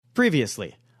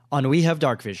Previously on We Have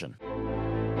Dark Vision.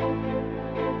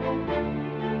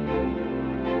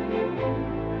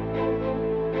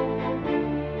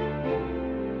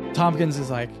 Tompkins is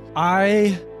like,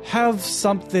 I have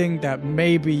something that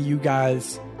maybe you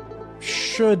guys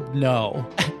should know.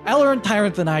 Ellerin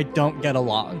Tyrant and I don't get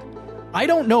along. I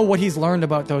don't know what he's learned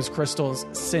about those crystals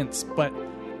since, but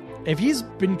if he's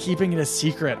been keeping it a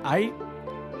secret, I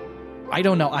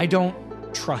don't know. I don't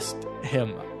trust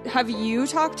him. Have you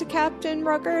talked to Captain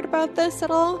Ruggard about this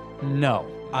at all? No.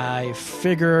 I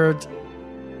figured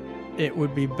it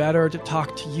would be better to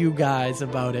talk to you guys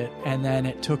about it, and then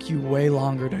it took you way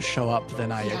longer to show up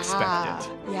than I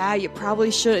expected. Yeah, you probably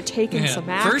should have taken some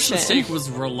action. First mistake was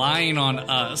relying on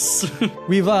us.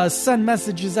 We've sent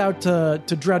messages out to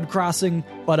Dread Crossing,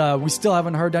 but we still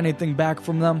haven't heard anything back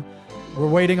from them. We're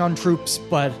waiting on troops,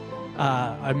 but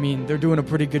they're doing a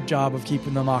pretty good job of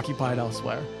keeping them occupied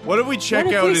elsewhere. What if we check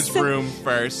out his room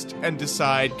first and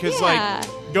decide? Because,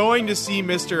 going to see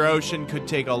Mr. Ocean could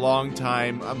take a long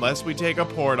time unless we take a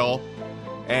portal.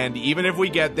 And even if we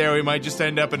get there, we might just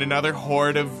end up in another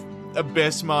horde of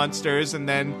abyss monsters. And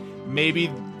then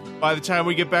maybe by the time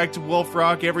we get back to Wolf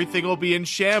Rock, everything will be in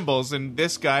shambles. And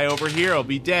this guy over here will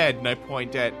be dead. And I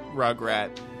point at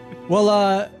Rugrat.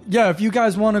 Well, if you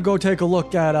guys want to go take a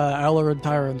look at Ellerin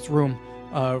Tyrant's room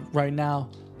right now,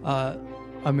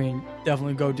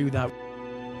 definitely go do that.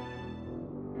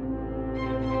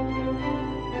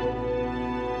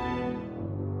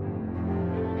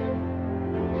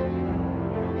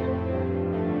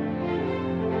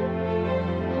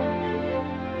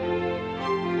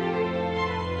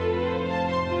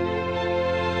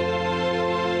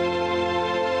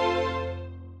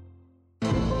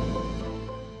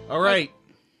 All right.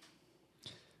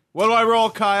 What do I roll,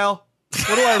 Kyle?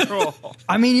 What do I roll?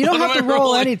 You don't have to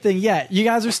roll anything yet. You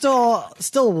guys are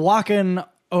still walking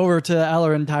over to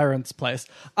Ellerin Tyrant's place.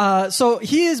 So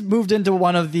he has moved into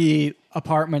one of the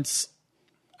apartments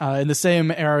in the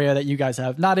same area that you guys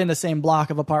have. Not in the same block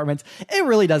of apartments. It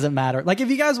really doesn't matter. Like,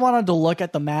 if you guys wanted to look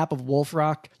at the map of Wolf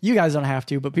Rock, you guys don't have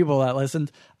to, but people that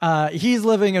listened, he's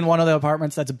living in one of the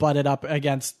apartments that's butted up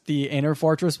against the inner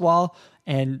fortress wall.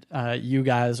 And you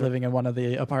guys living in one of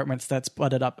the apartments that's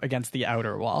butted up against the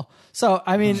outer wall. So,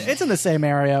 it's in the same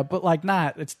area, but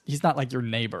he's not like your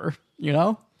neighbor, you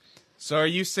know? So are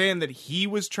you saying that he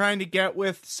was trying to get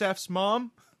with Seph's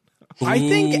mom? I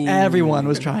think everyone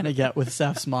was trying to get with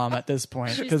Seph's mom at this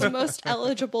point. She's the most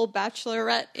eligible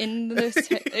bachelorette in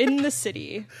the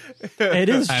city. It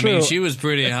is true. She was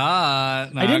pretty hot.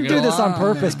 I didn't do this on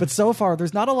purpose, but so far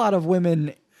there's not a lot of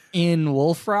women in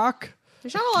Wolf Rock.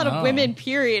 There's not a lot of women,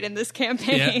 period, in this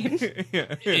campaign.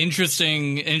 Yeah.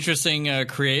 Interesting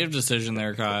creative decision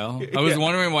there, Kyle. I was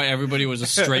wondering why everybody was a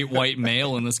straight white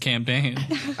male in this campaign.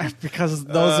 Because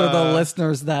those are the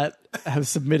listeners that have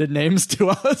submitted names to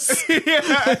us. Yeah,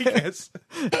 I guess.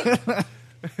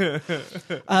 Good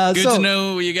to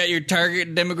know you got your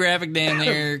target demographic down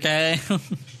there, Kyle.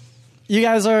 You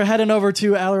guys are heading over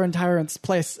to Ellerin Tyrant's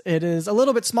place. It is a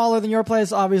little bit smaller than your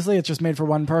place, obviously. It's just made for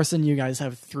one person. You guys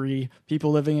have 3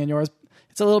 people living in yours.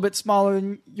 It's a little bit smaller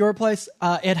than your place.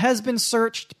 It has been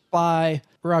searched by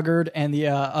Ruggard and the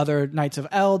other Knights of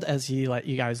Eld, as he let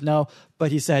you guys know. But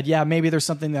he said, maybe there's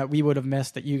something that we would have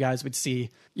missed that you guys would see,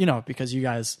 because you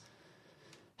guys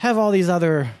have all these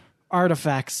other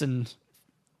artifacts and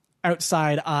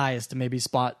outside eyes to maybe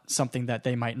spot something that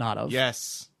they might not have.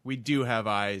 Yes, we do have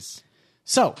eyes.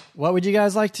 So, what would you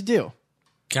guys like to do?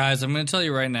 Guys, I'm going to tell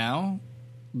you right now,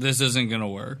 this isn't going to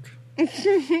work.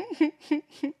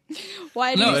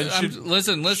 Why?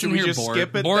 Listen should we here, just Board.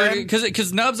 skip it Board, then?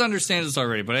 because Nubs understands this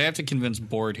already, but I have to convince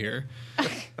Board here.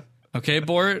 Okay,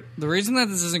 Board, the reason that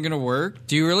this isn't going to work,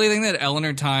 do you really think that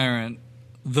Ellerin Tyrant,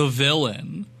 the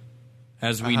villain,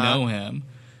 as we know him,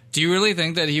 do you really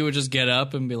think that he would just get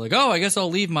up and be like, I guess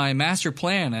I'll leave my master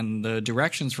plan and the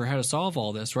directions for how to solve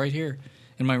all this right here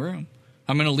in my room?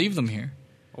 I'm going to leave them here.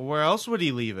 Well, where else would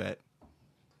he leave it?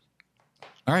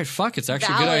 All right, fuck, it's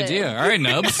actually a good idea. All right,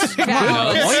 Nubs. Come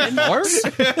Valid. on, Nubs.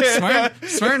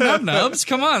 Smart Nubs.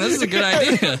 Come on, this is a good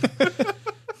idea.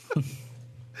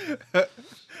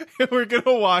 We're going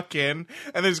to walk in,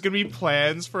 and there's going to be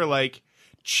plans for,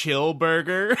 Chill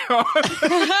Burger. No!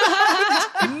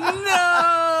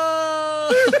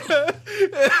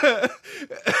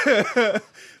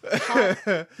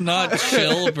 Not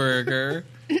Chill Burger.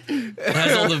 It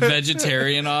has all the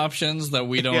vegetarian options that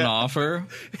we don't offer.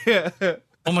 Yeah.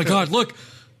 Oh my god, look!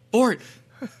 Bort!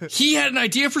 He had an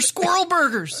idea for squirrel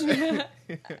burgers.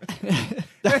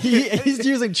 He's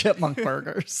using chipmunk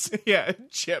burgers. Yeah,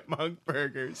 chipmunk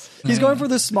burgers. He's going for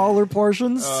the smaller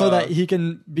portions so that he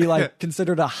can be like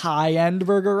considered a high-end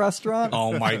burger restaurant.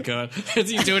 Oh my god. Is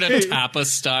he doing a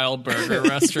tapas-style burger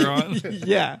restaurant?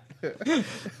 Yeah.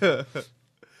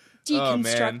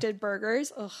 Deconstructed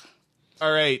burgers. Ugh.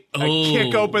 All right, I Ooh.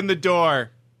 kick open the door.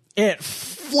 It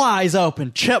flies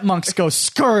open. Chipmunks go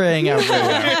scurrying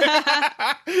everywhere.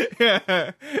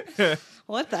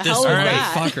 What the This hell is right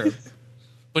that? fucker.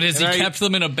 But has he And I- kept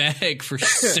them in a bag for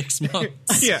 6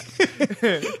 months? Yeah.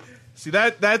 See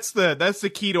that's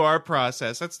the key to our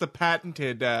process. That's the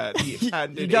patented You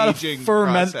gotta aging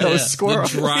ferment process. those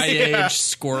squirrels. The dry-aged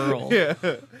squirrel.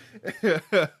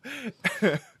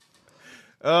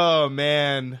 Oh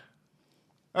man.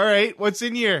 All right, what's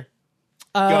in here?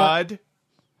 God.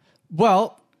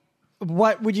 Well,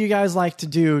 what would you guys like to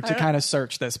do to kind of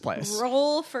search this place?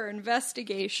 Roll for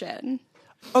investigation.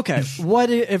 Okay, what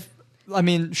if, I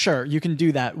mean, sure, you can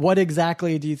do that. What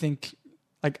exactly do you think,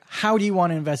 like, how do you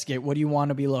want to investigate? What do you want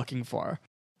to be looking for?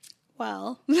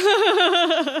 Well,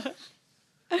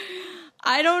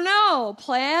 I don't know.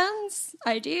 Plans,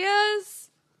 ideas,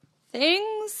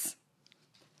 things,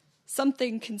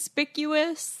 something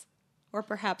conspicuous or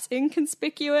perhaps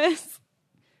inconspicuous.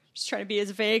 Just trying to be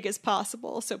as vague as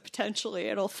possible, so potentially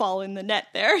it'll fall in the net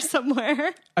there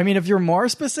somewhere. I mean, if you're more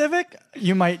specific,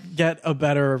 you might get a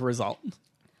better result.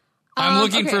 I'm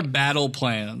looking okay. for battle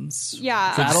plans.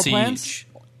 Yeah. For the Battle siege. plans?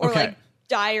 Or Okay. like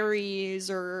diaries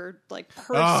or like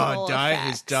personal His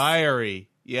effects. diary.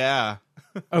 Yeah.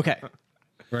 Okay.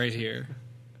 Right here.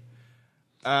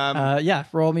 Yeah,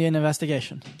 roll me an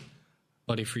investigation.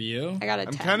 Buddy, for you? I got a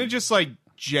I'm 10. kind of just like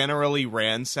generally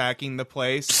ransacking the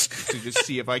place to just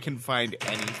see if I can find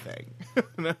anything.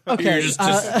 Okay, just-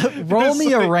 roll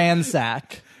me a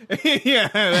ransack. Yeah,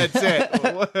 that's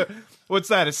it. What's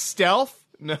that? A stealth?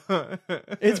 No.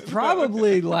 It's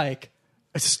probably like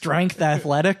strength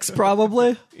athletics,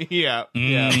 probably. Yeah.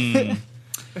 Yeah.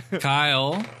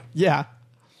 Kyle, Yeah.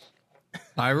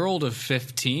 I rolled a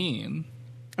 15.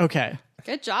 Okay.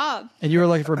 Good job. And you were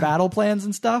looking for battle plans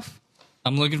and stuff?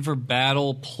 I'm looking for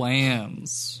battle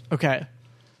plans. Okay.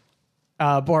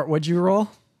 Bort, what'd you roll?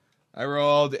 I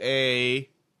rolled a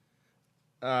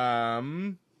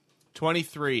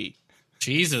 23.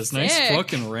 Jesus, nice Sick.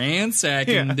 fucking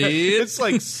ransacking, Yeah. dude. It's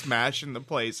like smashing the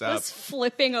place up. Just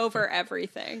flipping over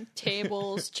everything.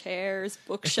 Tables, chairs,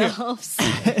 bookshelves.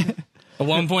 At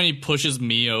one point, he pushes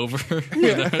me over in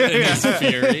his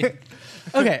fury.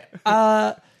 Okay.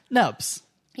 Nubs.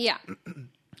 Yeah.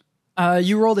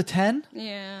 You rolled a 10?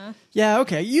 Yeah. Yeah,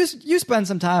 okay. You spend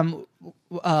some time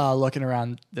looking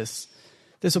around this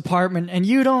apartment, and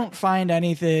you don't find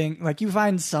anything. Like, you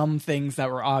find some things that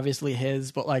were obviously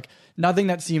his, but like nothing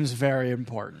that seems very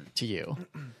important to you.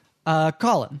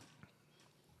 Colin,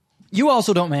 you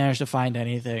also don't manage to find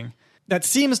anything that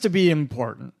seems to be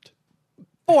important.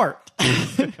 Bort,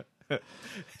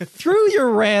 through your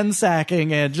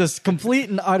ransacking and just complete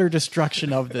and utter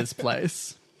destruction of this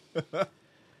place.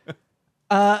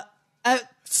 At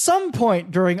some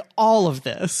point during all of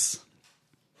this,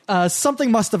 something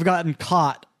must have gotten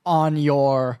caught on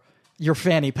your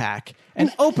fanny pack and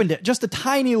opened it just a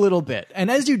tiny little bit. And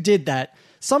as you did that,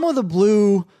 some of the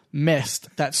blue mist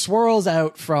that swirls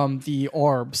out from the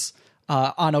orbs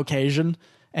on occasion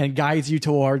and guides you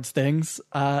towards things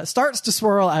starts to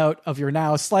swirl out of your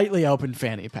now slightly open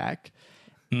fanny pack.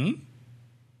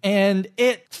 And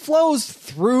it flows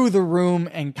through the room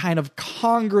and kind of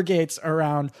congregates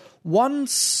around one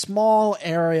small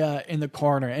area in the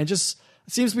corner. And it just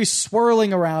seems to be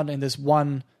swirling around in this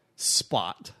one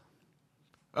spot.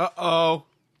 Uh-oh.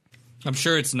 I'm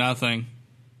sure it's nothing.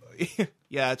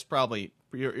 Yeah, it's probably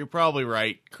you're probably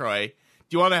right, Croy.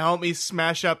 Do you want to help me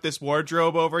smash up this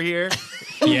wardrobe over here?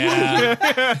 Yeah.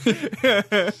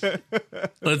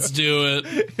 Let's do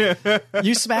it.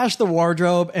 You smash the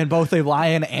wardrobe, and both a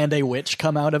lion and a witch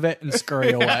come out of it and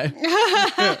scurry away.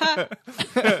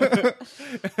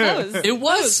 It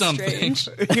was something. Strange.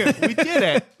 Yeah, we did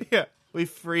it. Yeah, we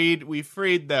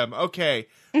freed them. Okay,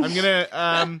 I'm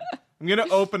gonna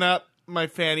open up my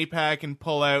fanny pack and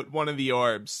pull out one of the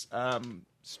orbs.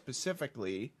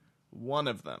 Specifically, one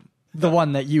of them. The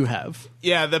one that you have.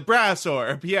 Yeah, the brass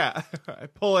orb. Yeah, I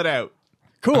pull it out. I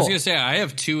was Cool. going to say, I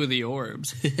have 2 of the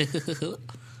orbs.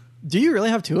 Do you really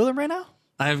have 2 of them right now?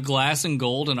 I have glass and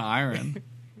gold and iron.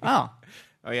 Oh.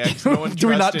 Oh yeah, 'cause no one Do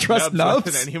we not trusted trust Nubs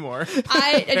with Nubs? it anymore.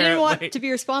 I didn't want Apparently. to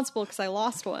be responsible because I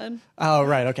lost one. Oh,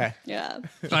 right. Okay. Yeah.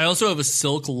 I also have a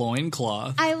silk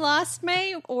loincloth. I lost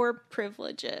my orb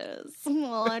privileges.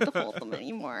 Well, I don't hold them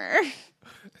anymore.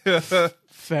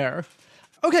 Fair.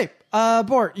 Okay,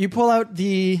 Bort, you pull out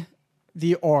the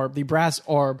orb, the brass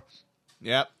orb,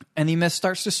 Yep. and the mist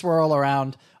starts to swirl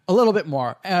around a little bit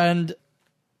more. And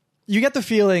you get the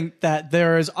feeling that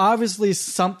there is obviously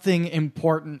something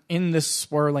important in this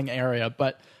swirling area,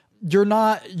 but you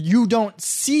don't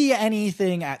see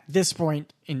anything at this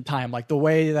point in time, like the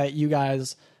way that you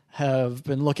guys have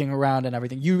been looking around and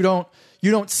everything. You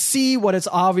don't see what it's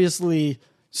obviously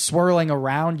swirling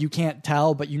around. You can't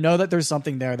tell, but you know that there's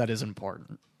something there that is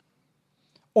important.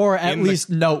 Or at least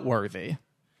noteworthy.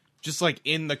 Just like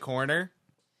in the corner.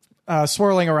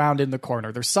 Swirling around in the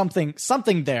corner. There's something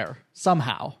there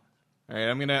somehow. All right,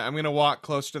 I'm gonna walk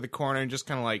close to the corner and just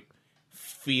kind of like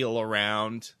feel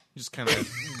around, just kind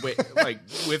of like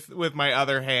with my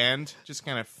other hand, just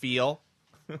kind of feel.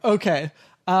 Okay.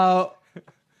 Are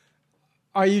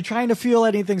you trying to feel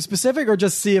anything specific, or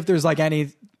just see if there's like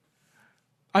any?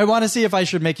 I want to see if I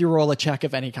should make you roll a check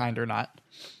of any kind or not.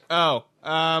 Oh,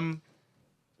 I'm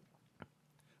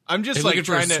just like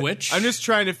trying to switch? I'm just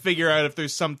trying to figure out if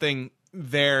there's something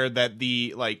there that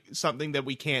something that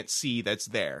we can't see that's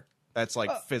there. That's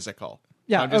like physical.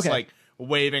 Yeah, I'm just okay. like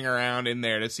waving around in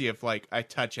there to see if like I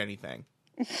touch anything.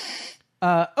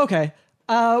 Okay.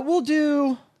 We'll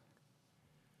do.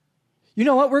 You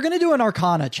know what? We're gonna do an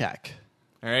Arcana check.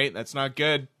 All right, that's not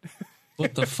good.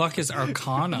 What the fuck is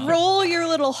Arcana? Roll your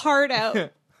little heart out. All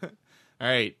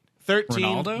right, 13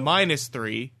 Ronaldo? minus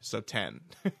 3, so 10.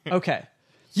 Okay.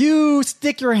 You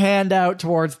stick your hand out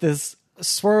towards this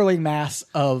swirling mass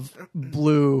of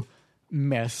blue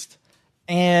mist,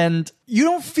 and you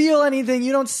don't feel anything,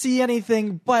 you don't see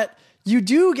anything, but you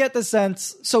do get the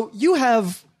sense. So you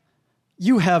have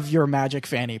your magic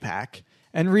fanny pack,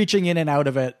 and reaching in and out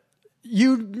of it,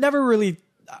 you never really,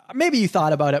 maybe you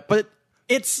thought about it, but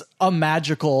it's a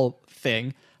magical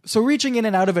thing. So reaching in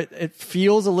and out of it, it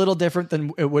feels a little different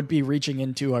than it would be reaching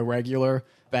into a regular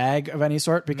bag of any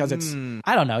sort, because it's,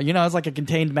 I don't know, it's like a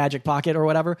contained magic pocket or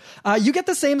whatever. You get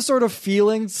the same sort of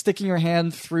feeling sticking your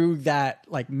hand through that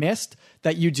like mist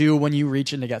that you do when you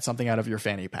reach in to get something out of your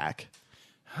fanny pack.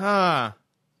 Huh.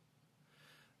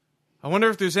 I wonder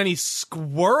if there's any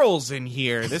squirrels in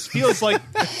here. This feels like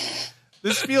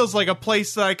a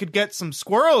place that I could get some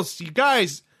squirrels. You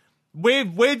guys,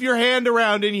 wave your hand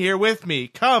around in here with me.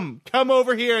 Come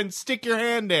over here and stick your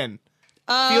hand in.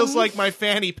 Feels like my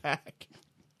fanny pack.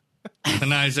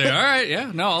 And I say, all right,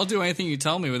 yeah, no, I'll do anything you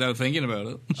tell me without thinking about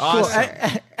it. Awesome. Cool.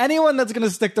 Anyone that's going to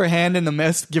stick their hand in the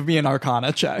mist, give me an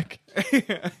Arcana check.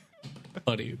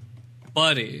 Buddy.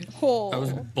 Oh. I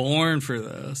was born for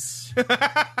this.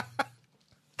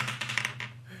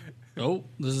 Oh,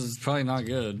 this is probably not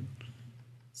good.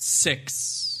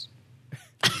 6.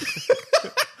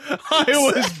 I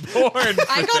was born.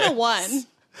 I got a 1.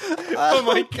 Oh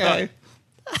my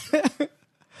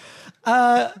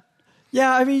god.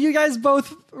 Yeah, I mean, you guys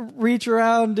both reach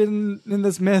around in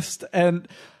this mist, and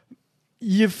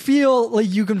you feel like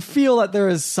you can feel that there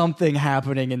is something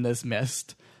happening in this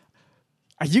mist.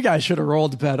 You guys should have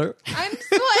rolled better.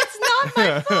 It's not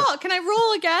my fault. Can I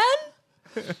roll again?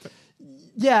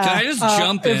 Yeah. Can I just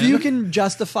jump in? If you can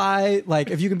justify,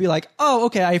 like, if you can be like, oh,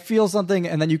 okay, I feel something,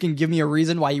 and then you can give me a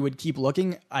reason why you would keep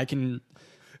looking, I can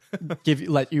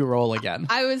let you roll again.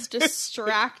 I was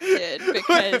distracted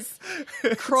because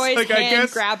Croy's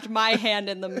hand grabbed my hand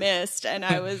in the mist, and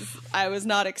I was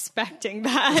not expecting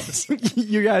that.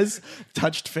 You guys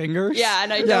touched fingers? Yeah,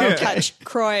 and I don't touch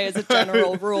Croy as a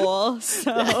general rule.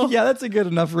 So Yeah, that's a good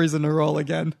enough reason to roll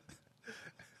again.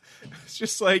 It's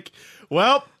just like,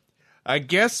 well, I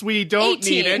guess we don't 18.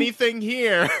 need anything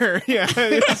here. Yeah,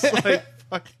 it's like,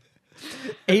 fuck.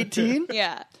 18?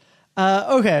 yeah.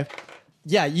 Okay.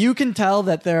 Yeah, you can tell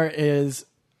that there is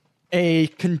a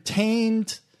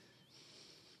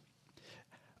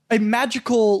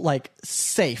magical like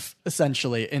safe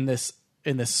essentially in this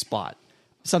spot.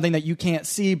 Something that you can't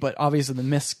see, but obviously the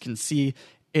mist can see.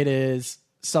 It is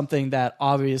something that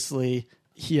obviously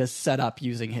he has set up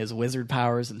using his wizard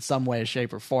powers in some way,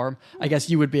 shape, or form. I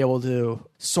guess you would be able to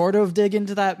sort of dig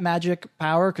into that magic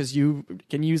power because you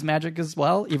can use magic as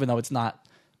well, even though it's not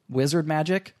wizard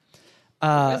magic.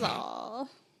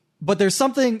 But there's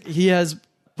something, he has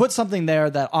put something there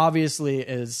that obviously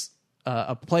is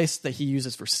a place that he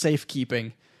uses for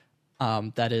safekeeping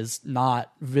that is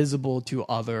not visible to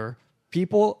other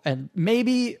people and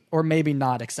maybe or maybe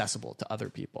not accessible to other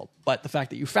people. But the fact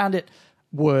that you found it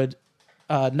would,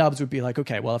 Nubs would be like,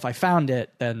 okay, well, if I found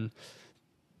it, then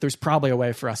there's probably a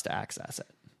way for us to access it.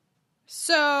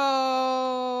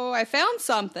 So I found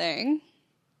something,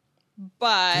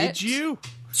 but Did you?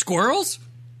 Squirrels?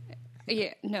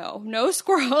 Yeah, no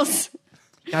squirrels.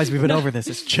 Guys, we've been over this.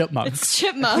 It's chipmunks. It's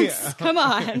chipmunks. Come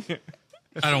on.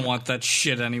 I don't want that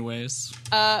shit anyways.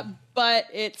 But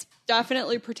it's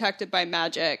definitely protected by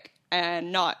magic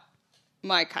and not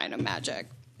my kind of magic.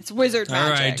 It's wizard magic.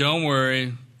 All right, don't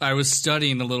worry. I was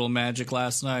studying a little magic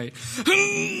last night.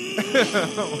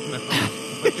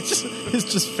 His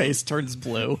just face turns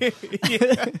blue.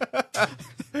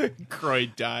 Croy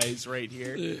dies right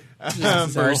here.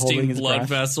 Holding Bursting his blood breath.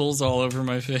 vessels all over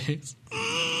my face.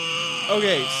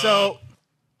 Okay, so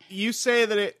you say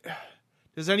that it...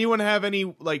 Does anyone have any,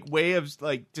 like, way of,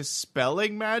 like,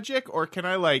 dispelling magic? Or can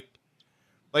I, like,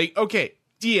 okay,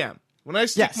 DM, when I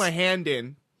stick Yes. my hand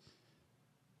in,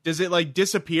 does it, like,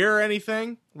 disappear or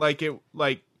anything? Like, it,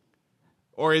 like,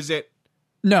 or is it,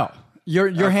 No,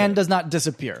 your hand does not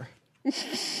disappear.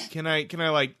 can I,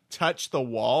 like, touch the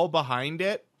wall behind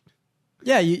it?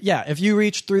 Yeah, if you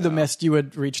reach through the mist, you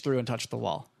would reach through and touch the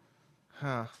wall.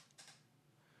 Huh.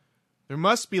 There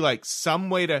must be, like, some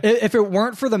way to... If it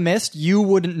weren't for the mist, you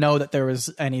wouldn't know that there was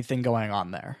anything going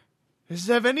on there. Does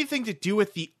it have anything to do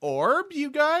with the orb, you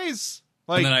guys?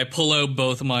 Like, And then I pull out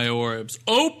both of my orbs.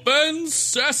 Open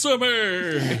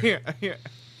sesame! yeah.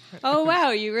 Oh, wow.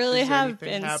 You really Does have anything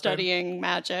been happen? studying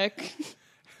magic.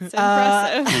 It's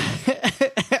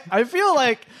impressive. I feel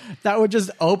like that would just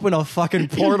open a fucking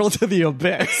portal to the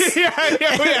abyss. yeah.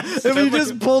 If you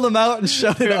just pull them out and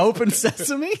shut it open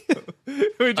sesame.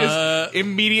 We just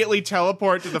immediately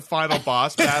teleport to the final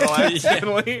boss battle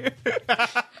accidentally.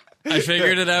 I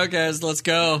figured it out, guys. Let's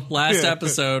go. Last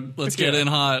episode. Let's get in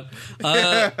hot.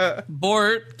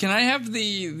 Bort, can I have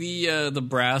the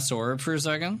brass orb for a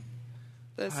second?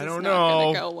 This I is don't not going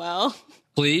know. to go well.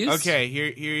 Please? Okay, here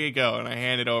you go, and I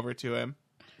hand it over to him.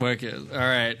 Wicked. All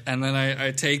right. And then I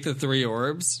take the 3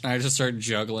 orbs and I just start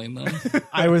juggling them.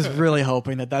 I was really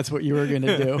hoping that that's what you were going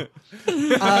to do.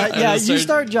 Yeah, just you started-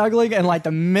 start juggling and like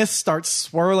the mist starts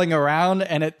swirling around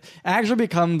and it actually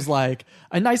becomes like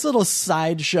a nice little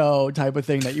sideshow type of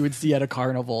thing that you would see at a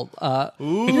carnival.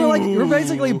 You're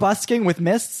basically busking with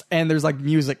mists and there's like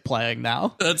music playing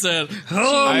now. That's it.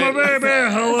 Hello, my baby.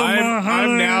 Hello, my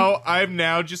honey. I'm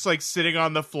now just like sitting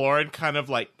on the floor and kind of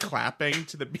like clapping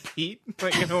to the beat,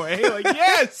 like in a way, like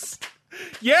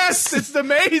yes, it's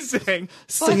amazing.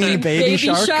 Singing Baby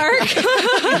Shark.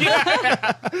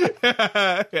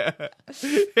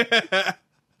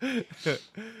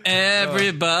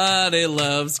 Everybody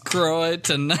loves Croy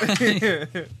tonight.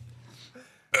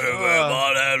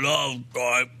 Everybody loves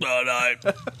Croy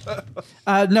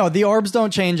tonight. No, the orbs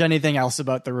don't change anything else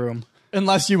about the room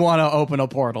unless you want to open a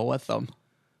portal with them.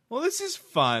 Well, this is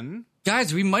fun,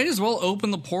 Guys, we might as well open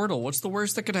the portal. What's the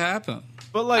worst that could happen?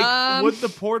 but like, would the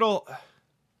portal?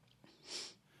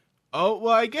 Oh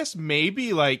well, I guess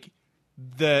maybe like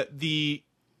the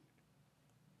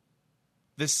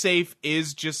safe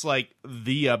is just like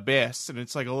the abyss, and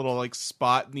it's like a little like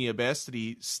spot in the abyss that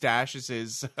he stashes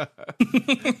his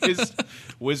his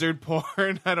wizard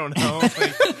porn. I don't know.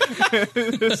 Like,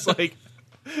 it's like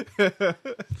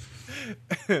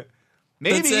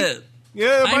maybe That's it.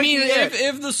 Yeah, it I might mean, be it.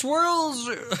 if the swirls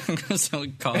are I'm gonna sound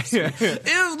like Costco.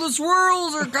 If the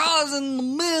swirls are causing the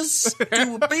mist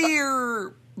to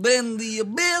appear, then the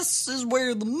abyss is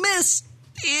where the mist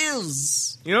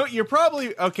is. You know, you're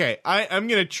probably okay. I'm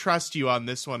gonna trust you on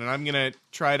this one, and I'm gonna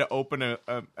try to open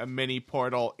a mini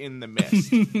portal in the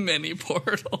mist. Mini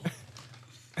portal.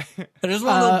 I just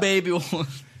want a baby one.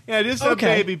 Yeah, just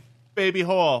Okay. a baby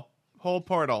hole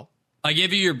portal. I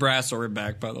give you your brass orb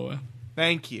back, by the way.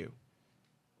 Thank you.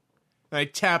 And I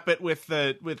tap it with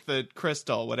the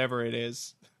crystal, whatever it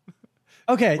is.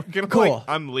 Okay, I'm gonna cool. like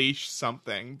unleash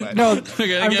something, but No,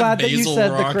 gotta I'm get glad that you basil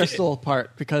said the rocket. crystal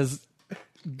part because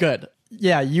good.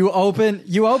 Yeah, you open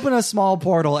a small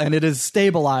portal and it is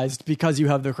stabilized because you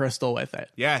have the crystal with it.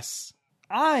 yes.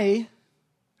 I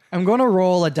am going to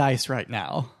roll a dice right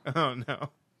now. Oh no.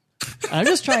 I'm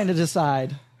just trying to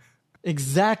decide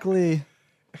exactly.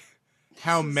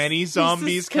 How many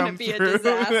zombies gonna come be a through?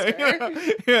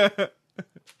 disaster.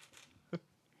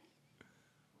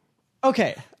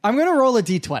 Okay, I'm going to roll a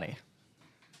d20.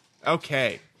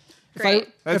 Okay. Great.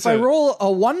 That's If I a- roll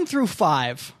a 1 through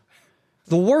 5,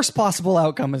 the worst possible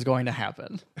outcome is going to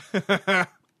happen.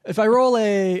 If I roll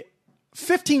a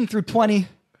 15 through 20,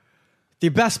 the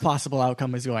best possible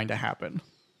outcome is going to happen.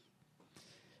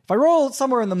 If I roll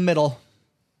somewhere in the middle,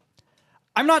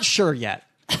 I'm not sure yet.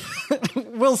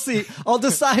 We'll see. I'll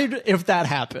decide if that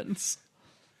happens.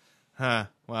 Huh.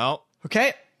 Well.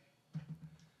 Okay?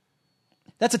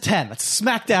 That's a 10. That's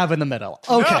smack dab in the middle.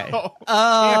 Okay. No.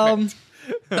 Damn it.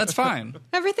 That's fine.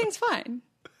 Everything's fine.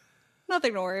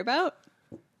 Nothing to worry about.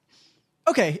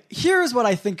 Okay, here's what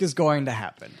I think is going to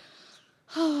happen.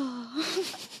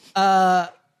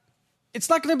 It's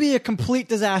not going to be a complete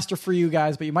disaster for you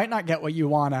guys, but you might not get what you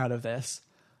want out of this.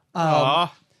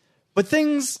 Aw. But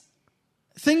things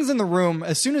in the room,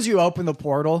 as soon as you open the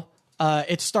portal,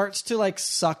 it starts to like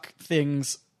suck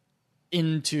things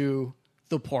into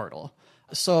the portal.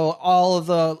 So all of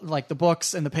the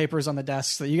books and the papers on the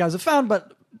desks that you guys have found,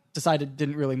 but decided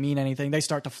didn't really mean anything, they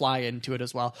start to fly into it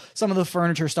as well. Some of the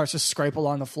furniture starts to scrape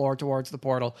along the floor towards the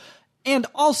portal. And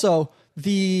also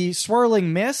the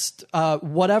swirling mist,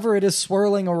 whatever it is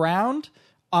swirling around,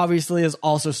 obviously is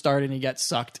also starting to get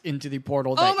sucked into the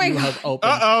portal that you have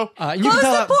opened. Uh-oh. You can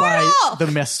tell that by portal!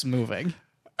 the mists moving.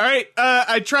 All right,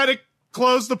 I try to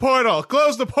close the portal.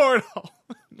 Close the portal.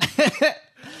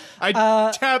 I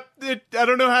tapped it. I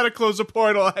don't know how to close a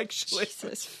portal, actually.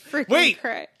 Jesus freaking Wait,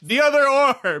 Christ. the other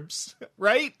orbs,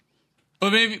 right?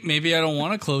 But maybe I don't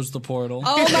want to close the portal.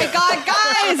 Oh my god,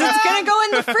 guys! It's gonna go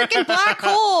in the freaking black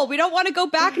hole! We don't want to go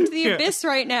back into the abyss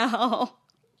right now.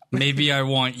 Maybe I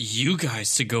want you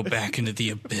guys to go back into the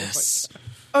abyss.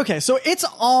 Okay, so it's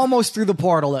almost through the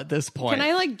portal at this point. Can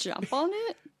I, like, jump on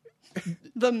it?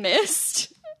 The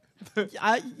mist?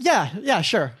 Yeah,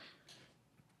 sure.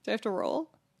 Do I have to roll?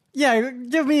 Yeah,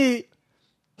 give me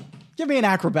an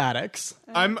acrobatics.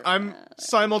 I'm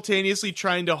simultaneously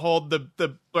trying to hold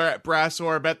the brass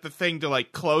orb at the thing to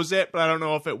like close it, but I don't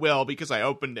know if it will because I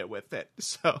opened it with it.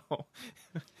 So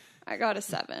I got a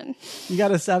 7. You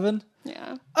got a 7?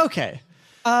 Yeah. Okay.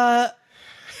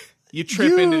 you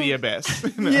trip into the abyss.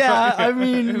 Yeah, I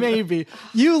mean, maybe.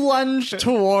 You lunge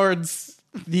towards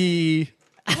the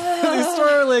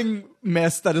swirling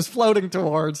mist that is floating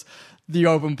towards the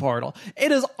open portal.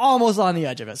 It is almost on the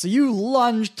edge of it. So you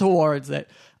lunge towards it.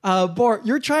 Bort,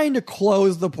 you're trying to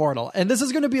close the portal. And this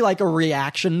is going to be like a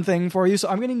reaction thing for you. So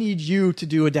I'm going to need you to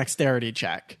do a dexterity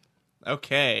check.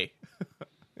 Okay.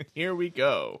 Here we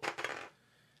go.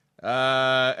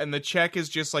 And the check is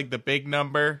just like the big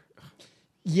number.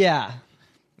 Yeah.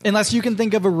 Unless you can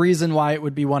think of a reason why it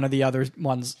would be one of the other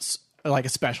ones, like a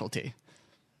specialty.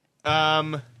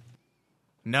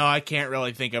 No, I can't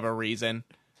really think of a reason.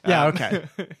 Yeah, okay.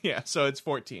 Yeah, so it's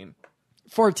 14.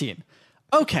 14.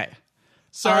 Okay.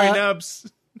 Sorry,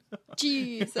 Nubs.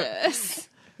 Jesus.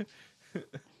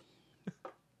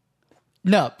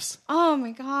 Nubs. Oh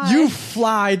my god. You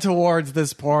fly towards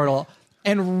this portal,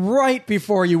 and right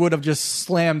before you would have just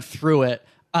slammed through it,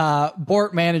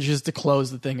 Bort manages to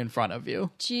close the thing in front of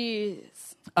you.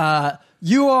 Jeez.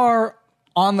 You are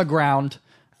on the ground.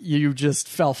 You just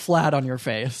fell flat on your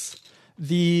face.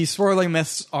 The swirling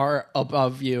mists are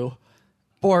above you.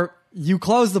 Bort, you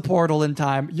close the portal in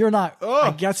time. You're not,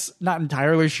 I guess, not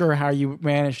entirely sure how you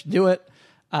managed to do it,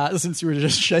 since you were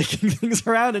just shaking things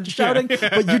around and shouting,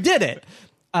 but you did it,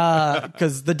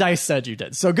 because the dice said you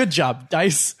did. So good job,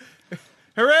 dice.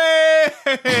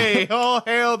 Hooray! All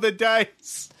hail the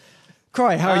dice.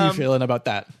 Croy, how are you feeling about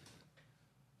that?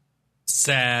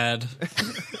 Sad.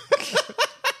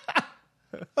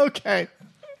 Okay.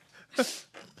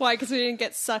 Why? Because we didn't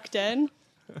get sucked in?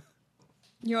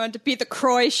 You wanted to be the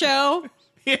Croy show?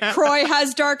 Yeah. Croy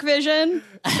has dark vision?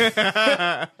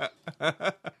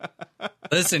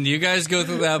 Listen, you guys go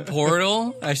through that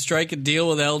portal. I strike a deal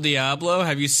with El Diablo.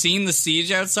 Have you seen the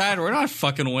siege outside? We're not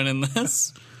fucking winning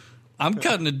this. I'm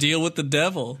cutting a deal with the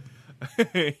devil.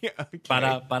 Okay.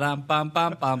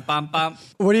 Ba-da-ba-dum-bum-bum-bum-bum-bum.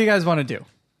 What do you guys want to do?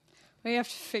 We have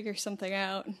to figure something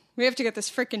out. We have to get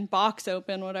this freaking box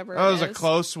open, whatever That it was is. a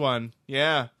close one.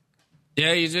 Yeah.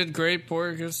 Yeah, you did great,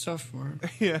 Bort. Good stuff for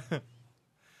it. Yeah.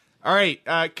 All right.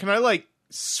 Can I like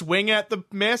swing at the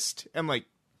mist and like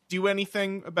do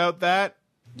anything about that?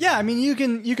 Yeah, I mean, you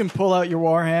can pull out your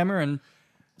warhammer and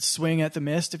swing at the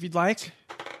mist if you'd like.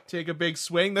 Take a big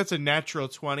swing. That's a natural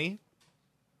 20.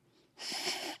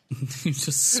 You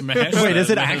just smashed. Wait, is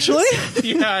it actually?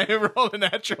 Yeah, I rolled a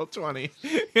natural 20.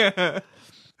 Yeah.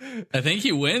 I think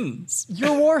he wins. Your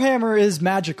warhammer is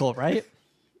magical, right?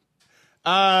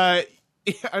 I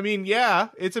mean, yeah,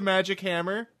 it's a magic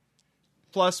hammer.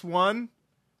 +1.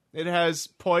 It has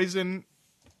poison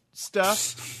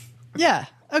stuff. Yeah.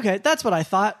 Okay, that's what I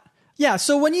thought. Yeah,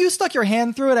 so when you stuck your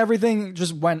hand through it, everything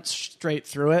just went straight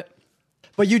through it.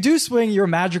 But you do swing your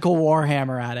magical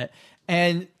warhammer at it,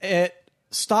 and it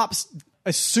stops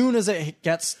as soon as it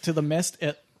gets to the mist.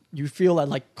 You feel it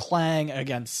like clang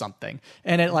against something,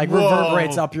 and it like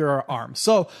reverberates up your arm.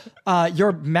 So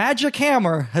your magic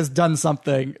hammer has done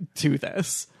something to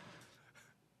this.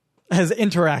 Has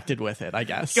interacted with it, I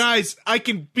guess. Guys, I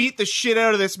can beat the shit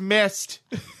out of this mist.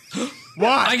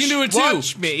 Watch. I can do it too.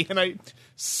 Watch me, and I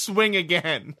swing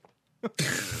again.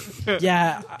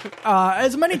 Yeah,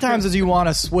 as many times as you want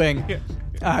to swing,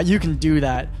 you can do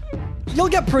that. you'll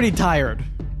get pretty tired.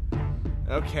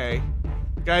 Okay.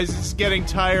 Guys, it's getting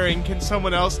tiring. Can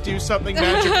someone else do something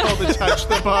magical to touch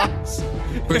the box?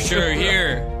 For sure.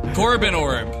 Here, Corbin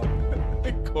Orb.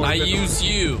 I use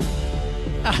you.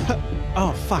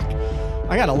 Oh, fuck.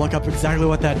 I gotta look up exactly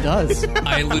what that does.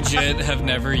 I legit have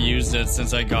never used it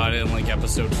since I got it in like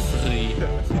episode 3.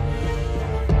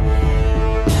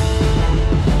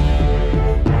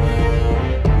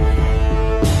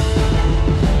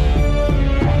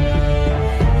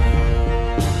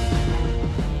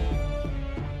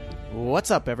 What's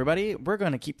up, everybody? We're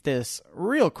going to keep this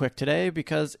real quick today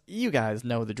because you guys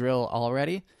know the drill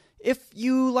already. If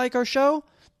you like our show,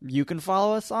 you can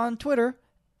follow us on Twitter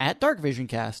at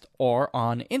DarkVisionCast or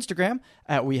on Instagram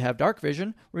at We Have Dark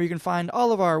Vision, where you can find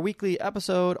all of our weekly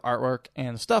episode artwork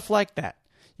and stuff like that.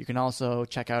 You can also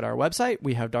check out our website,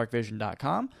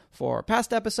 wehavedarkvision.com, for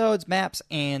past episodes, maps,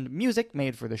 and music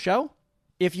made for the show.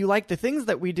 If you like the things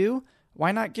that we do,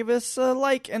 why not give us a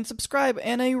like and subscribe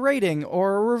and a rating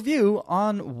or a review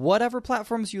on whatever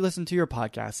platforms you listen to your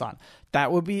podcasts on?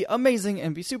 That would be amazing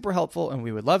and be super helpful, and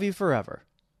we would love you forever.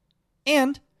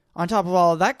 And on top of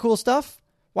all of that cool stuff,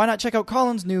 why not check out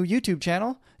Colin's new YouTube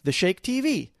channel, The Shake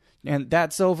TV? And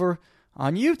that's over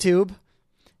on YouTube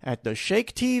at The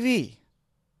Shake TV.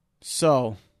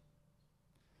 So,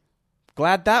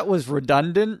 glad that was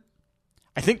redundant.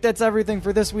 I think that's everything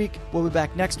for this week. We'll be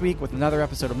back next week with another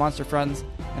episode of Monster Friends,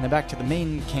 and then back to the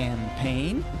main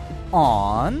campaign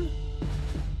on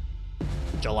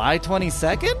July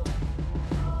 22nd?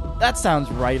 That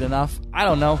sounds right enough. I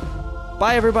don't know.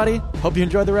 Bye, everybody. Hope you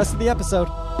enjoy the rest of the episode.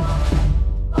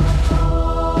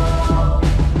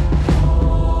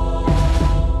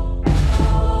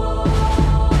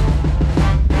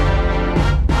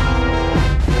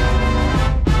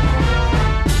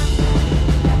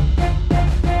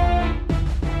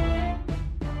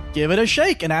 Give it a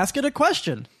shake and ask it a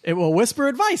question. It will whisper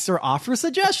advice or offer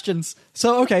suggestions.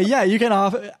 So, okay, yeah, you can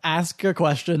ask a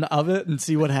question of it and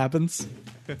see what happens.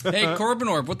 Hey, Corbin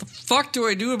Orb, what the fuck do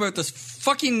I do about this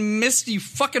fucking misty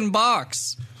fucking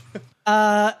box?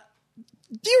 Do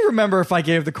you remember if I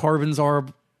gave the Corbin's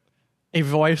Orb a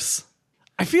voice?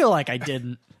 I feel like I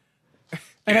didn't.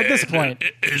 And at this point...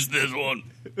 Is this one?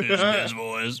 Is this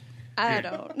voice? I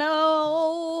don't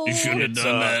know. You shouldn't have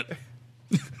done that.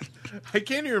 I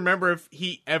can't even remember if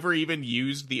he ever even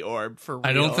used the orb for real.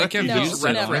 I don't think I've No, used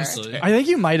it, never. honestly. I think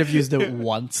you might have used it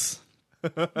once.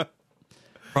 Probably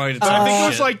I think it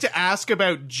was like to ask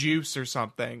about juice or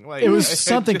something. Like It was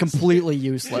something completely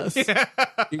useless. You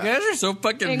guys are so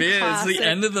fucking In big. It's classic the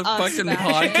end of the us fucking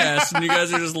fashion. podcast, and you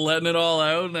guys are just letting it all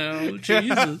out now.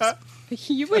 Jesus.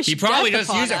 You wish He probably death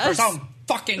just used it upon for us. some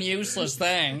fucking useless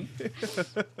thing.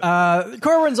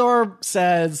 Corbin's Orb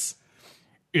says,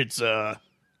 It's a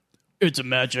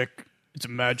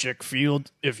magic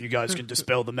field. If you guys can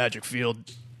dispel the magic field,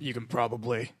 you can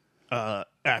probably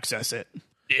access it.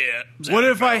 Yeah. What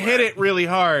if I hit it really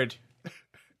hard?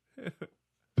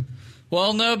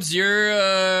 Well, Nubs, you're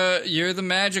the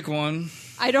magic one.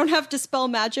 I don't have Dispel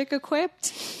Magic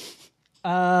equipped.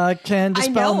 Can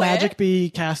dispel know magic it. be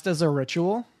cast as a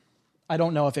ritual? I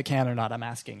don't know if it can or not. I'm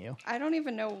asking you. I don't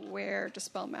even know where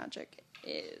Dispel Magic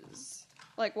is.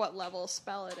 Like what level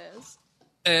spell it is.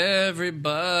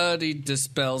 Everybody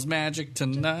dispels magic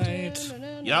tonight.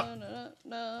 Yep.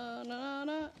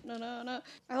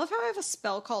 I love how I have a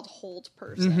spell called Hold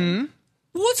Person.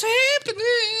 What's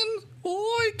happening?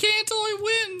 Why can't I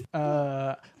win?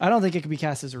 I don't think it can be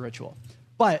cast as a ritual.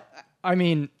 But, I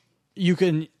mean, you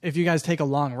can, if you guys take a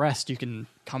long rest, you can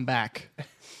come back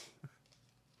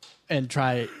and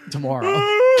try tomorrow.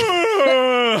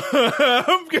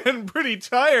 I'm getting pretty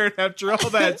tired after all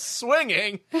that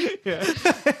swinging.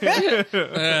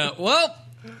 Well,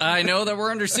 I know that we're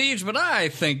under siege, but I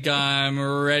think I'm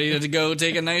ready to go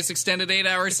take a nice extended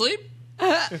 8-hour sleep.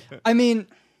 I mean,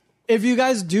 if you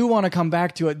guys do want to come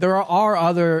back to it, there are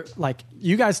other, like,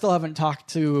 you guys still haven't talked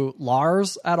to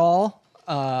Lars at all.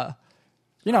 I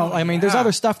mean, there's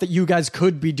other stuff that you guys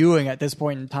could be doing at this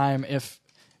point in time if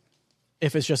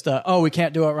it's just we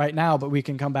can't do it right now, but we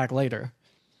can come back later.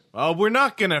 Well, we're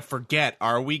not gonna forget,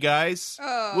 are we, guys?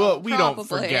 Oh, well, we don't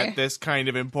probably. forget this kind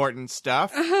of important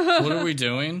stuff. What are we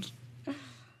doing?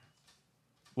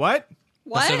 What?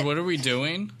 What? I said, what are we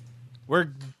doing? We're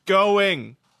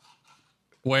going.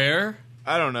 Where?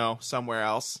 I don't know, somewhere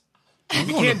else.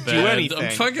 We can't do Bed.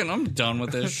 anything. I'm done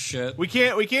with this shit. We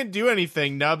can't do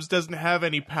anything. Nubs doesn't have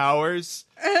any powers.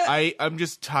 I'm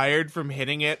just tired from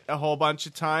hitting it a whole bunch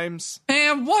of times.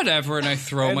 And whatever, and I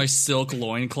throw my silk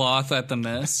loincloth at the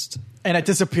mist. and it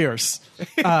disappears.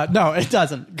 No, it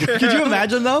doesn't. Could you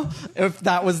imagine, though, if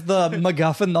that was the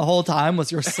MacGuffin the whole time,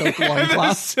 was your silk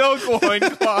loincloth? Silk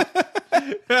loincloth.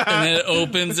 And then it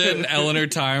opens it, and Eleanor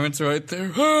Tyrant's right there.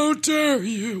 How dare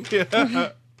you? Yeah,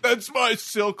 that's my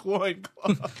silk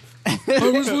loincloth. I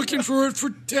was looking for it for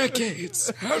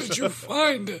decades. How did you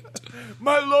find it?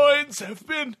 My loins have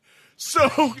been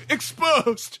so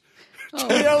exposed to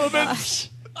the elements.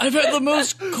 I've had the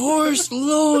most coarse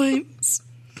loins.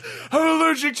 I'm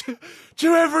allergic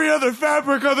to every other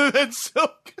fabric other than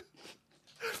silk.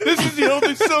 This is the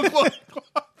only silk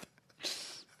loincloth.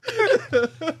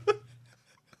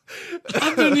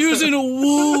 I've been using a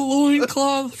wool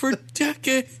loincloth for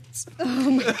decades.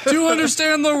 Do you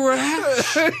understand the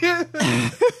rash?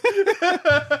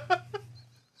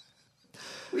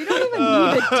 We don't even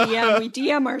need a DM. We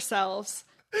DM ourselves.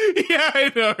 Yeah,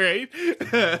 I know, right?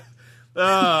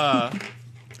 I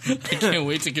can't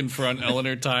wait to confront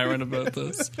Eleanor Tyrant about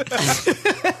this.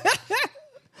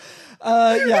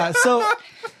 Yeah, so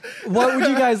what would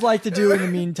you guys like to do in the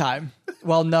meantime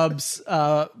while Nubs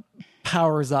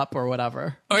powers up or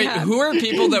whatever? All right, who are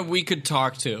people that we could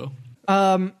talk to?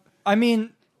 I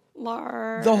mean,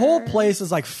 Lars. the whole place is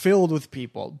like filled with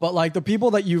people, but like the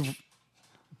people that you've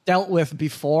dealt with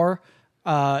before,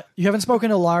 you haven't spoken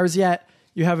to Lars yet.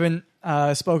 You haven't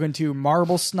spoken to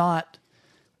Marble Snot.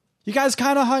 You guys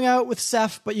kind of hung out with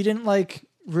Seth, but you didn't like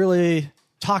really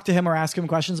talk to him or ask him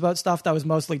questions about stuff. That was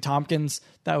mostly Tompkins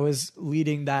that was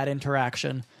leading that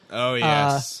interaction. Oh,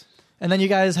 yes. And then you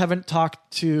guys haven't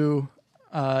talked to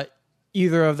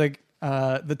either of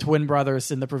the twin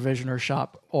brothers in the provisioner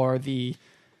shop or the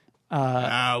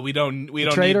we don't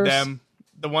need traders. them.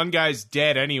 The one guy's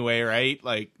dead anyway, right?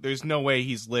 Like, there's no way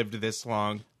he's lived this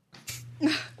long.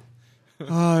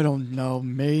 I don't know.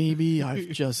 Maybe I've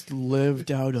just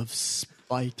lived out of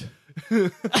spite.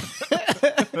 Good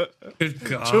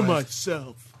God. To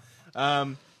myself.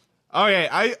 Okay,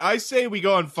 I say we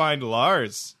go and find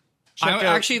Lars.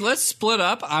 Actually, let's split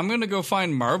up. I'm going to go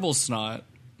find Marble Snot.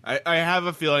 I have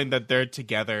a feeling that they're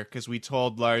together because we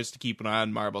told Lars to keep an eye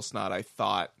on Marble Snot, I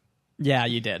thought. Yeah,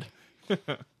 you did.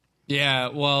 Yeah,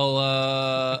 well,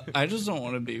 I just don't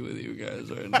want to be with you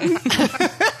guys right now.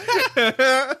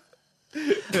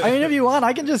 I mean, if you want,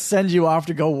 I can just send you off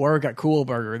to go work at Cool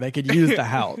Burger. They could use the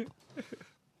help.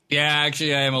 Yeah,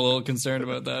 actually, I am a little concerned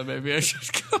about that. Maybe I should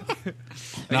go.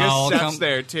 I guess Seth's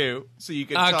there, too. So you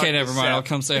can talk Okay, to never mind. Seth. I'll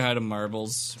come say hi to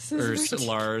Marbles. Or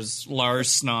Lars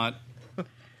Snot.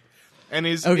 And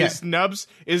is Nubs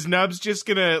just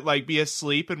gonna like be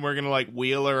asleep and we're gonna like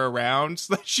wheel her around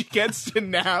so that she gets to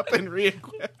nap and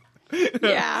re-equip?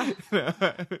 Yeah.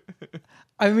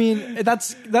 I mean,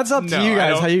 that's up to you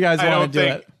guys how you guys want to do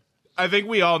it. I think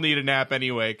we all need a nap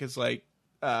anyway because like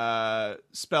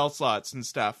spell slots and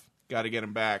stuff. Got to get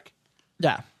them back.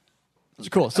 Yeah, it's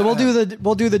cool. So we'll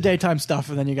do the daytime stuff,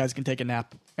 and then you guys can take a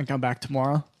nap and come back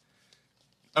tomorrow.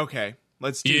 Okay,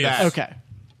 let's do Yes. that. Okay.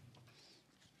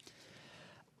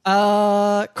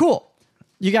 Cool.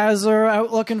 You guys are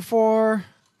out looking for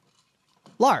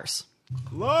Lars.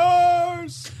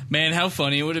 Lars. Man, how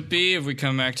funny would it be if we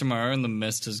come back tomorrow and the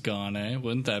mist is gone, eh?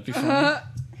 Wouldn't that be funny?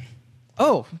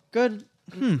 Oh, good.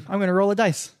 I'm going to roll a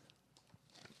dice.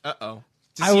 To I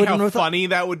see wouldn't how have thought- funny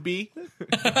that would be. Do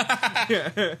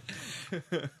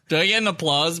I get an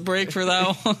applause break for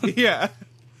that one? Yeah.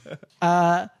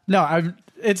 No,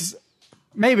 it's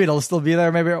maybe it'll still be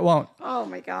there, maybe it won't. Oh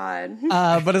my god.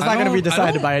 But it's not going to be I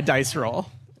decided don't- by a dice roll.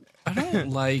 I don't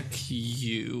like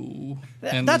you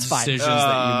and That's the fine. decisions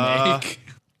that you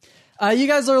make. You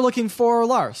guys are looking for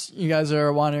Lars. You guys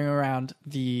are wandering around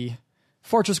the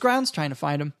fortress grounds trying to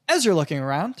find him. As you're looking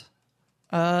around,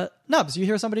 Nubs, you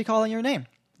hear somebody calling your name.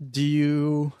 Do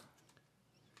you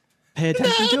pay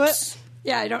attention to it?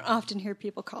 Yeah, I don't often hear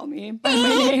people call me by my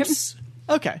name.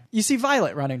 Okay. You see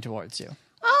Violet running towards you.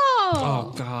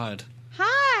 Oh, God.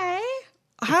 Hi.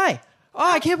 Hi.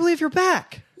 Oh, I can't believe you're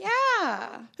back.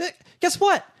 Yeah. Guess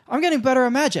what? I'm getting better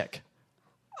at magic.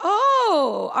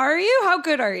 Oh, are you? How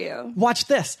good are you? Watch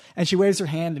this. And she waves her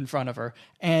hand in front of her,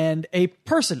 and a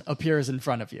person appears in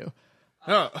front of you.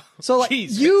 Oh, So like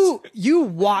Jesus. you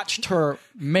watched her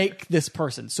make this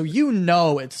person, so you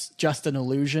know it's just an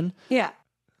illusion. Yeah.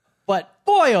 But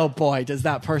boy, oh boy, does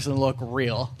that person look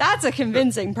real. That's a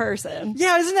convincing person.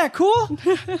 Yeah, isn't that cool?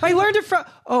 I learned it from...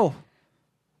 Oh.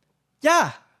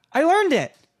 Yeah, I learned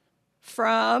it.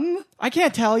 From I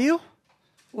can't tell you.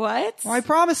 what? I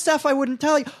promised Steph I wouldn't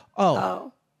tell you.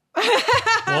 Oh.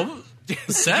 Oh. Did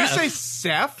you Seth. say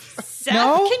Seth? Seth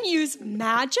No? can use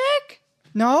magic?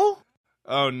 No?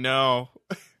 Oh, no.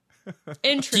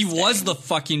 Interesting. He was the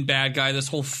fucking bad guy this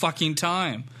whole fucking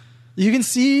time. You can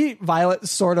see Violet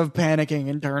sort of panicking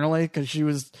internally because she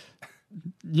was,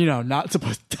 not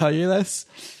supposed to tell you this.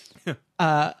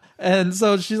 And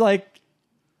so she's like,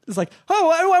 it's like,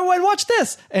 oh, watch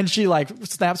this. And she like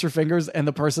snaps her fingers and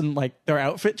the person, like their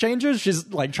outfit changes.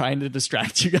 She's like trying to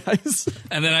distract you guys.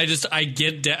 And then I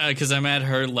get because I'm at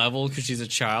her level because she's a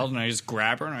child, and I just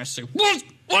grab her and I say, What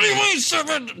do you mean,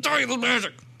 Seven? Tell you the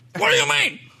magic. What do you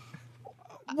mean?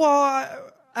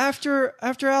 Well, after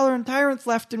Alarin Tyrants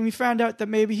left and we found out that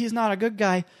maybe he's not a good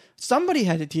guy, somebody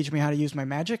had to teach me how to use my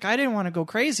magic. I didn't want to go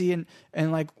crazy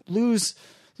and like lose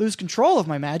control of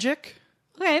my magic.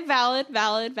 Okay,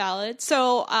 valid.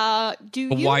 So, do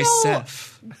you why know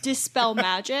Seth? Dispel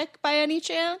Magic by any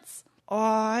chance?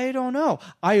 I don't know.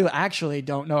 I actually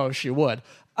don't know if she would.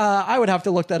 I would have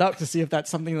to look that up to see if that's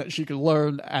something that she could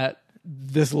learn at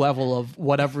this level of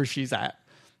whatever she's at.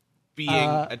 Being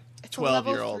a It's a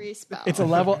level 12-year-old. 3 spell. It's a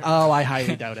level. Oh, I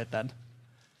highly doubt it then.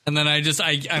 And then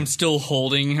I'm still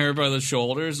holding her by the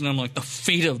shoulders, and I'm like, the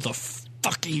fate of the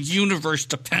fucking universe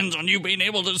depends on you being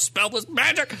able to dispel this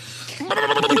magic.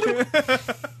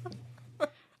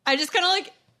 I just kind of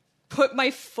like put my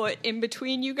foot in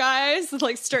between you guys and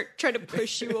like start trying to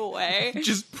push you away.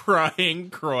 Just prying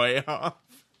Croy off.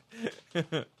 You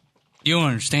don't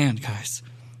understand, guys.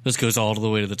 This goes all the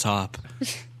way to the top.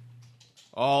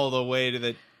 All the way to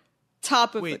the...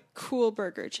 Top of the Wait. cool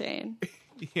burger chain.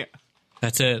 Yeah.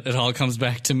 That's it. It all comes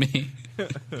back to me.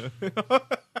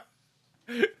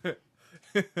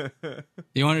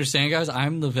 You understand, guys?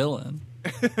 I'm the villain.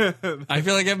 I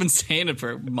feel like I've been saying it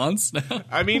for months now.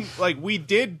 I mean, like, we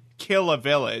did kill a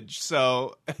village,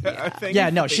 so I think... Yeah,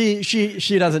 no, she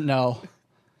doesn't know.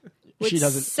 Would She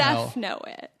doesn't Seth know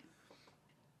it?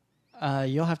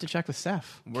 You'll have to check with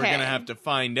Seth. We're going to have to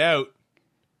find out.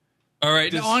 All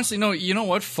right. No, honestly, no. You know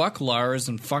what? Fuck Lars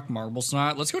and fuck Marble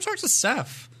Snot. Let's go talk to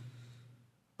Seth.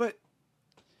 But...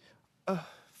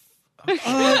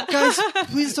 Guys,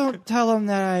 please don't tell him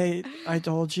that I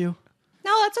told you.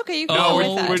 No, that's okay. You can Oh, go we're-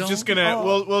 with that. We're don't- just going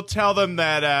to... We'll tell them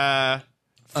that...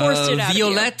 Forced it out of you.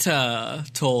 Violetta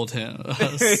told him.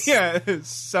 yeah,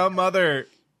 some other...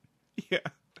 Yeah.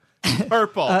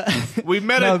 Purple. We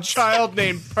met no. a child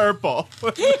named Purple.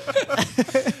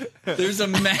 There's a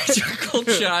magical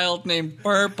child named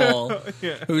Purple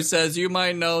who says you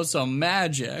might know some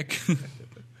magic.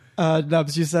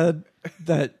 Nubs, you said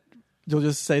that you'll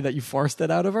just say that you forced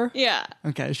it out of her? Yeah.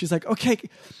 Okay, she's like, okay,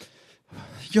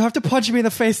 you have to punch me in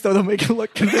the face, though, to make it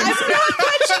look convincing. I'm not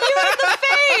punching you in the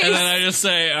face! And then I just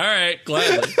say, all right,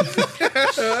 gladly.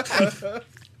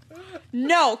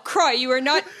 No, Croy, you are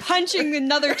not punching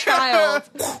another child.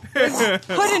 Put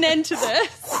an end to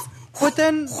this. But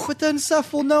then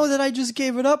Seth will know that I just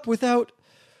gave it up without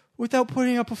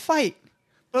putting up a fight.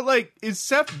 But, like, is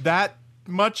Seth that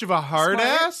much of a hard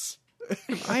Smart. ass?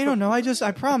 I don't know.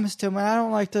 I promised him, and I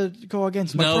don't like to go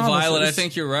against my No, promises. Violet, I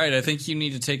think you're right. I think you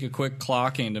need to take a quick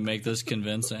clocking to make this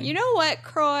convincing. You know what,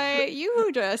 Croy?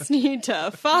 You just need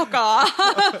to fuck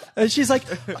off. And she's like,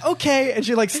 okay, and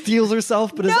she like steals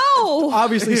herself, but is No!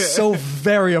 obviously so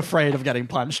very afraid of getting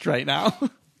punched right now.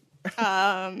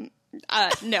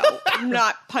 No, I'm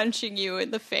not punching you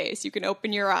in the face. You can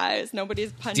open your eyes.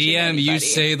 Nobody's punching DM, anybody. you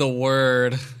say the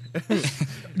word.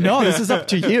 No, this is up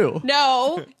to you.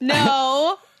 No.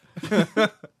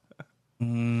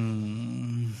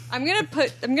 I'm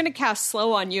gonna cast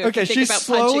slow on you. Okay, if you she think about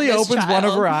slowly punching this opens one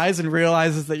of child. her eyes and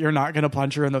realizes that you're not going to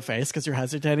punch her in the face because you're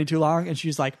hesitating too long, and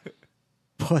she's like,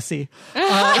 pussy. No.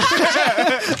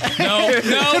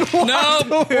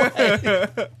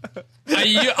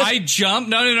 I jump.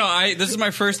 No. This is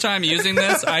my first time using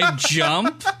this. I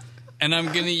jump, and I'm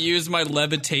going to use my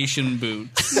levitation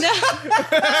boots.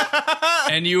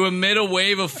 And you emit a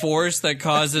wave of force that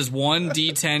causes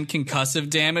 1d10 concussive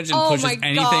damage and Oh pushes my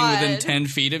anything God. within 10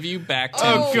 feet of you back 10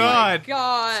 Oh, feet. God.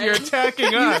 God. You're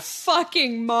attacking us.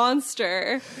 Fucking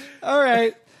monster. All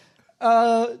right.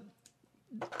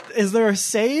 Is there a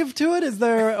save to it? Is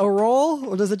there a roll?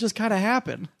 Or does it just kind of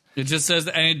happen? It just says,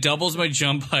 and it doubles my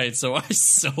jump height, so I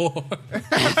soar.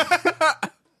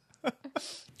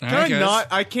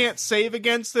 I can't save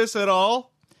against this at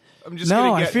all. I'm just No,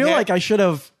 gonna I get feel hit. like I should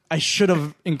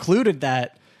have included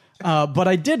that, but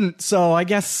I didn't. So I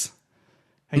guess.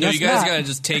 No, guess you guys not. gotta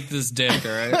just take this dick,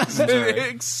 all right? I'm sorry.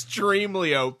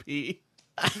 extremely OP.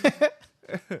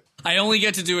 I only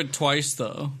get to do it twice,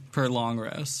 though, per long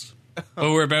rest.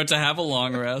 But we're about to have a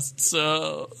long rest,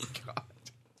 so...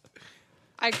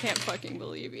 I can't fucking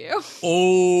believe you.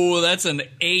 Oh, that's an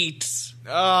 8.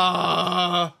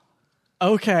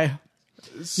 Okay.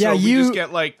 So Yeah, we you- just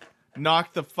get like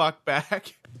knocked the fuck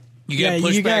back. You get Yeah,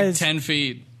 pushed you back guys- 10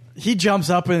 feet. He jumps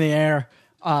up in the air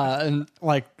and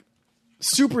like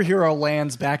superhero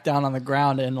lands back down on the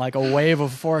ground, and like a wave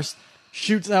of force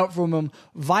shoots out from him.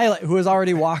 Violet, who is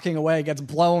already walking away, gets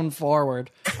blown forward,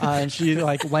 and she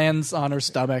like lands on her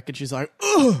stomach, and she's like,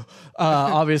 ugh!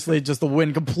 Obviously, just the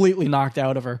wind completely knocked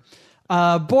out of her.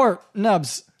 Bort,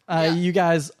 Nubs, you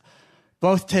guys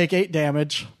both take 8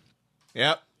 damage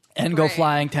Yep. and go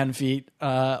flying 10 feet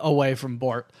away from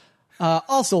Bort,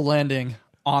 also landing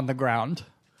on the ground.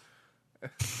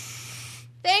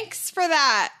 Thanks for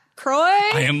that, Croy.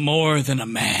 I am more than a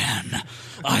man.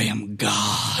 I am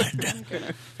God.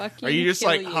 Fucking Are you just kill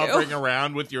like you. hovering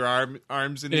around with your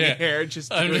arms in the Yeah. air,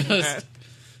 just I'm doing just-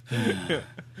 that?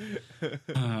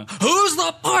 Who's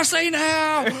the pussy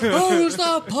now? Who's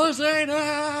the pussy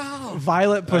now?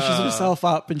 Violet pushes herself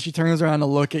up, and she turns around to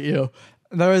look at you.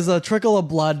 There is a trickle of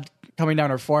blood coming down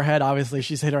her forehead. Obviously,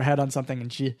 she's hit her head on something,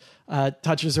 and she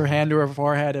touches her hand to her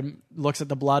forehead and looks at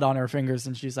the blood on her fingers,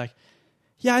 and she's like,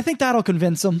 yeah, I think that'll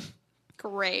convince him.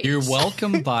 Great. You're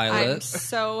welcome, I'm Violet.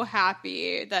 so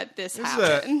happy that this is a-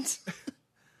 happened.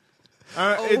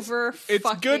 Over it's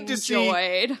fucking good to see.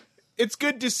 joyed. It's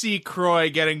good to see Croy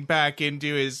going back to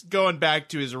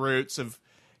his roots of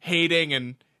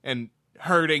hating and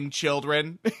hurting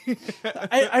children.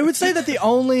 I would say that the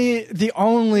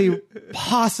only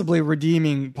possibly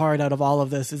redeeming part out of all of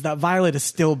this is that Violet is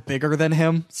still bigger than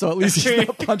him, so at least he's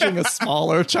not punching a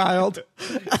smaller child.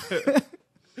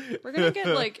 We're gonna get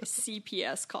like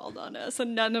CPS called on us,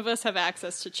 and none of us have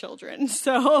access to children.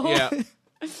 So Yeah.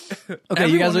 Okay,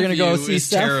 you guys are Every gonna one go of you see is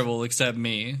Seth. terrible except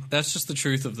me. That's just the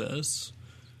truth of this.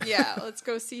 yeah, let's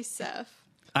go see Seth.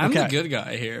 I'm the Okay. good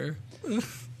guy here. All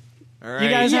right. You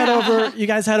guys head over. You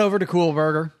guys head over to Cool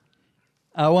Burger.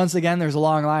 Once again, there's a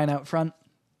long line out front.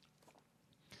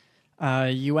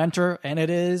 You enter, and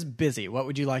it is busy. What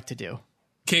would you like to do?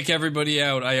 Kick everybody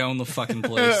out. I own the fucking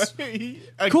place.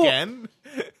 Again?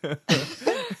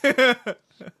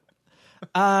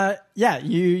 Yeah,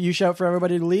 you shout for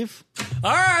everybody to leave.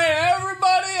 All right,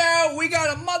 everybody out. We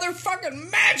got a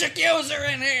motherfucking magic user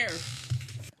in here.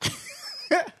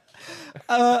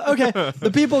 Okay,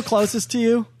 the people closest to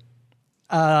you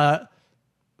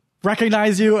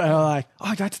recognize you and are like,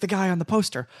 "Oh, that's the guy on the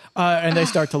poster," and they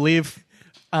start to leave.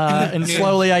 And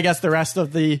slowly, I guess the rest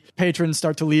of the patrons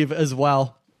start to leave as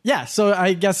well. Yeah, so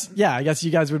I guess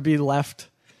you guys would be left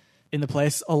in the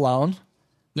place alone.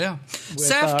 Yeah. With,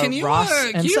 Seth, can you Ross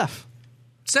can and you, Seth?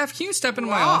 Seth, can you step into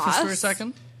my office for a Ross?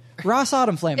 second? Ross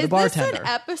Autumnflame, the Is this bartender. an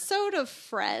episode of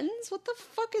Friends? What the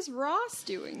fuck is Ross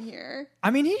doing here?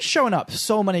 I mean, he's shown up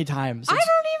so many times. I don't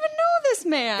even know this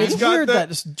man. It's got weird the-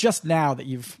 that it's just now that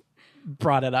you've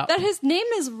brought it up. That his name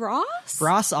is Ross?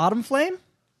 Ross Autumnflame?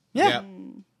 Yeah. Yeah.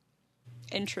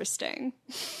 Interesting.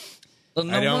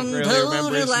 I don't really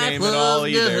remember his name at all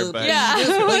either, but Yeah,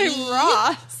 like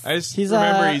Ross. I just He's,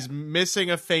 remember he's missing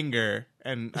a finger,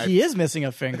 and He is missing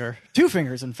a finger. 2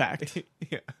 fingers, in fact.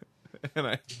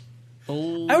 I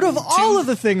Out of all of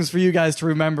the things for you guys to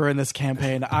remember in this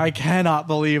campaign, I cannot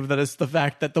believe that it's the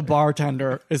fact that the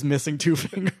bartender is missing 2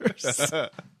 fingers.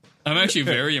 I'm actually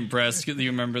very impressed that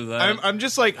you remember that. I'm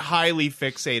just like highly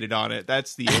fixated on it.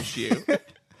 That's the issue.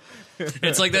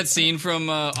 It's like that scene from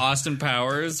Austin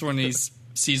Powers when he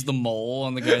sees the mole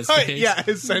on the guy's face. Yeah,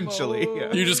 essentially.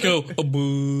 Yeah. You just go, a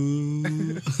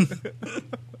boo.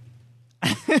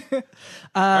 All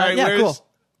right, yeah, cool.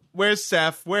 Where's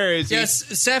Seth? Where is he? Yes,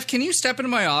 Seth, can you step into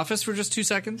my office for just 2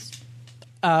 seconds?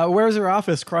 Where's your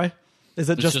office, Croy? Is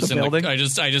it It's just the in building? I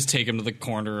just take him to the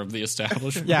corner of the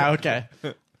establishment. Yeah, okay.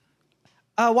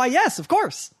 Why, yes, of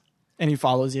course. And he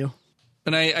follows you.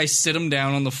 And I sit him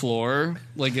down on the floor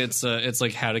like it's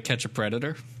like How to Catch a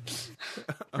Predator.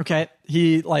 Okay.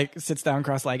 He, like, sits down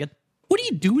cross-legged. What are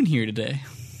you doing here today?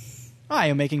 I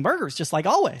am making burgers, just like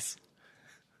always.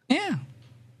 Yeah.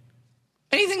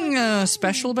 Anything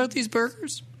special about these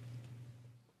burgers?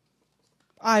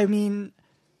 I mean,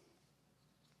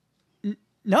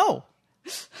 no.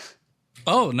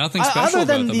 Oh, nothing special Other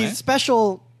than about them, the eh?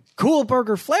 special cool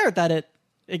burger flair that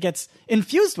it gets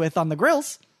infused with on the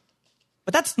grills.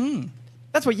 But that's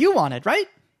what you wanted, right?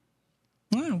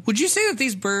 Oh, would you say that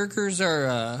these burgers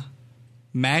are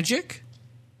magic?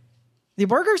 The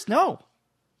burgers? No.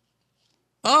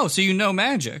 Oh, so you know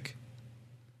magic.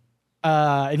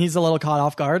 And he's a little caught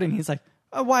off guard, and he's like,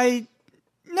 why,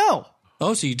 no.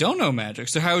 Oh, so you don't know magic.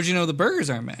 So how would you know the burgers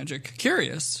aren't magic?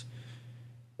 Curious.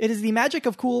 It is the magic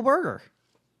of cool burger.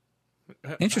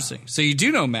 Interesting. So you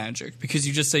do know magic because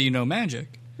you just say you know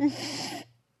magic.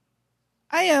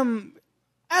 I am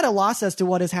at a loss as to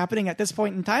what is happening at this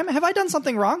point in time. Have I done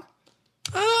something wrong?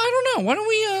 I don't know. Why don't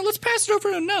we let's pass it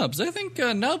over to Nubs. I think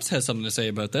Nubs has something to say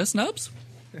about this. Nubs?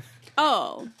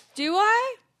 Oh, do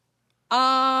I?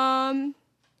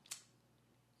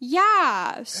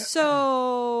 Yeah.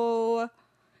 So,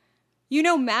 you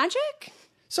know magic?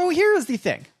 So here is the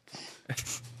thing.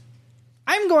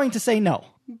 I'm going to say no.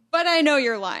 But I know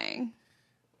you're lying.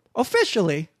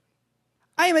 Officially,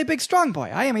 I am a big strong boy.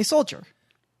 I am a soldier.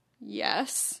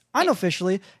 Yes.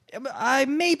 Unofficially,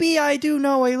 I do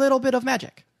know a little bit of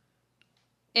magic.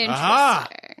 Interesting. Aha!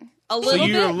 A little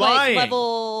you're bit lying. like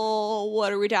level,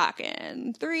 what are we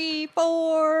talking? 3,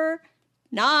 4,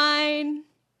 9.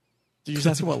 Did you just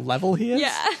ask what level he is?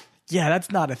 Yeah. Yeah,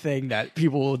 that's not a thing that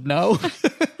people would know.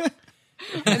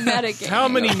 Metagaming, How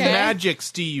many okay?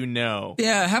 magics do you know?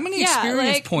 Yeah, how many Yeah,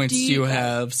 experience like, points do do you- you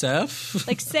have, Seth?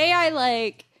 Like, say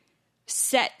I,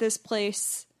 set this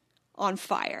place on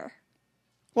fire.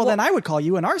 Well, then I would call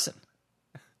you an arson.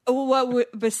 What would,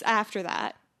 after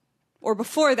that? Or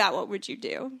before that, what would you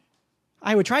do?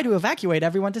 I would try to evacuate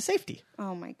everyone to safety.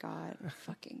 Oh my God.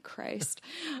 Fucking Christ.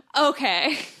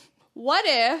 Okay. What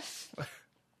if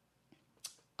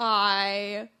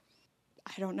I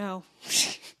don't know.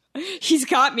 He's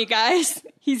got me, guys.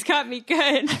 He's got me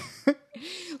good.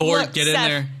 Board, Look, get in Seth,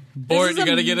 there. Board, is you a-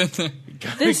 gotta get in there.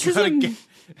 This is a,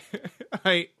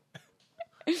 I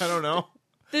don't know.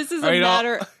 this is I a don't-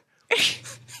 matter.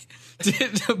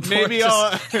 Board Maybe just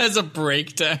I'll- has a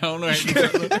breakdown right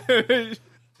now.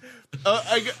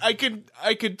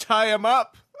 I could tie him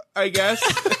up, I guess.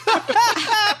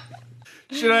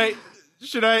 should I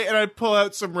and I pull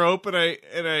out some rope and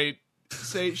I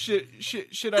say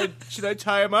should I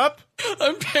tie him up?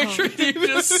 I'm picturing you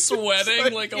just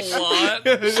sweating like a lot.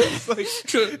 It's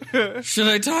like, Should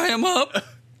I tie him up?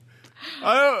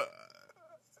 I don't.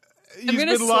 I'm going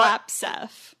to slap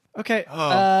Seth. Okay,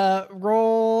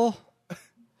 roll.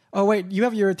 Oh, wait, you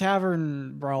have your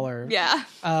tavern brawler. Yeah.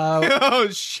 Oh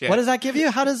shit! What does that give you?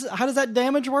 How does that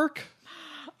damage work?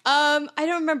 I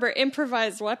don't remember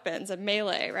improvised weapons and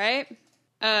melee, right?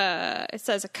 It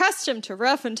says accustomed to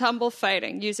rough and tumble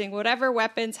fighting, using whatever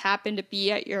weapons happen to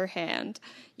be at your hand.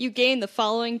 You gain the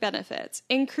following benefits: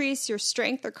 increase your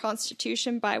strength or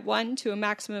constitution by 1 to a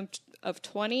maximum of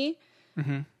 20.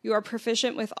 Mm-hmm. You are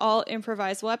proficient with all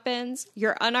improvised weapons.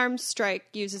 Your unarmed strike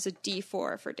uses a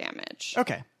D4 for damage.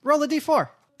 Okay, roll a d4.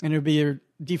 And it would be your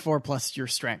d4 plus your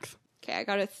strength. Okay, I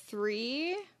got a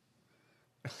 3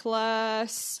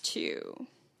 plus 2.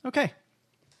 Okay.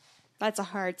 That's a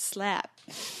hard slap.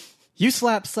 You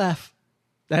slap Seth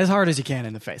as hard as you can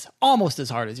in the face. Almost as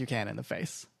hard as you can in the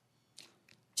face.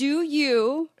 Do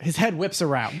you His head whips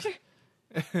around.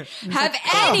 have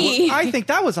any I think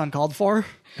that was uncalled for.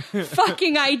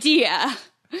 fucking idea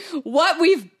what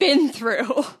we've been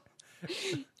through?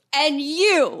 And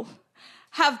you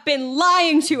have been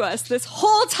lying to us this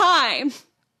whole time.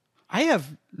 I have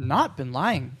not been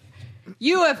lying.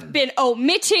 You have been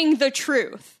omitting the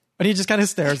truth. And he just kind of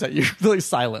stares at you really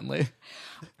silently.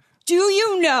 Do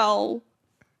you know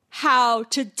how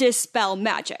to dispel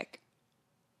magic?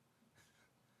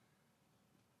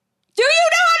 Do you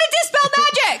know how to dispel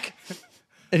magic?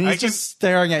 And he's I can- just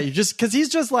staring at you, just because he's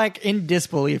just like in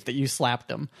disbelief that you slapped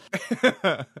him.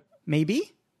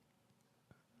 Maybe?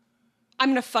 I'm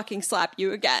gonna fucking slap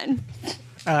you again.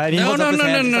 And he No, holds no, up no, his no,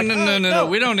 hand. no, He's no, like, no, "Oh, no.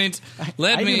 We don't need.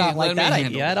 Let I me. do not like let that me idea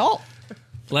handle at all.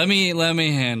 Let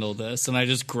me handle this, and I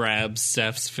just grab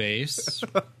Steph's face.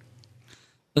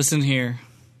 Listen here,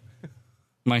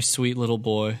 my sweet little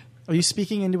boy. Are you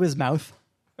speaking into his mouth?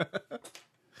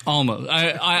 Almost.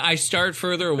 I start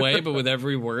further away, but with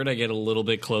every word, I get a little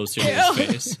bit closer to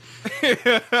his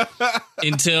face.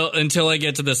 until I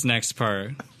get to this next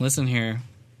part. Listen here,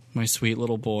 my sweet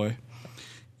little boy.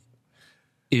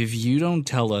 If you don't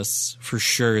tell us for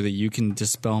sure that you can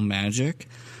dispel magic,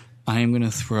 I am going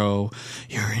to throw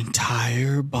your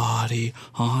entire body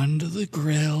onto the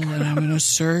grill, and I'm going to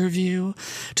serve you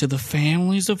to the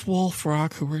families of Wolf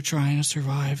Rock who are trying to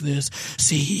survive this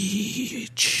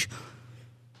siege.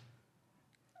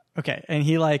 Okay, and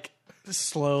he like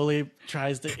slowly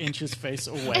tries to inch his face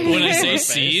away. When I from say your face.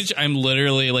 siege, I'm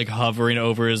literally like hovering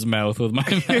over his mouth with my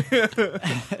mouth.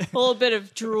 A little bit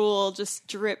of drool just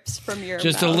drips from your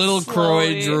Just a mouth little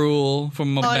slowly croy drool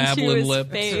from my onto babbling his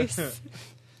lips. face.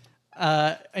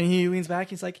 And he leans back.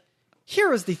 He's like,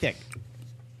 here is the thing.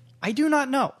 I do not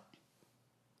know.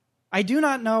 I do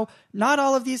not know. Not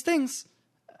all of these things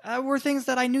were things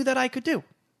that I knew that I could do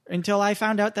until I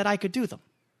found out that I could do them.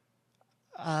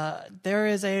 There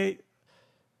is a...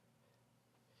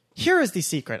 Here is the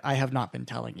secret I have not been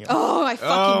telling you. Oh, I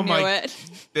fucking knew my- it.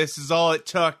 This is all it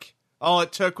took. All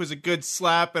it took was a good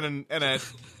slap and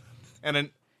a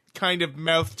kind of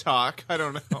mouth talk. I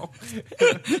don't know.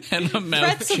 And a mouth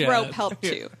Threats of chat. rope help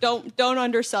too. Don't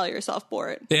undersell yourself,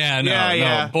 Bort. Yeah, no,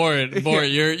 Yeah. Bort,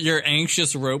 your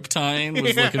anxious rope tying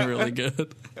was looking really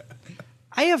good.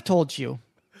 I have told you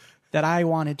that I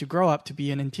wanted to grow up to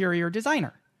be an interior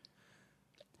designer.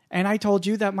 And I told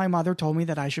you that my mother told me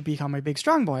that I should become a big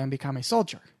strong boy and become a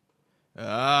soldier.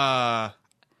 Ah.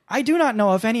 I do not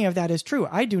know if any of that is true.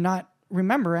 I do not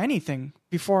remember anything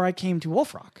before I came to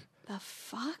Wolf Rock. The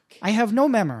fuck? I have no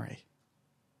memory.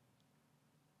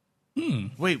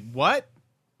 Wait, what?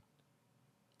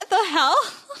 The hell?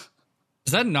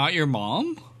 Is that not your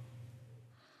mom?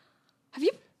 Have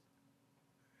you?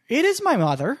 It is my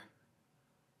mother.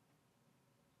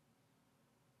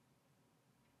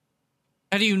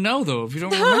 How do you know though if you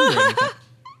don't remember anything?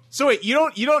 So wait, you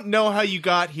don't know how you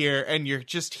got here, and you're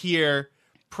just here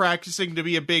practicing to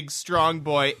be a big strong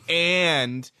boy,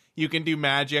 and you can do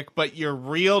magic, but your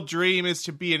real dream is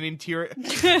to be an interior.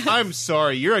 I'm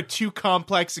sorry, you're a too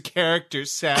complex a character,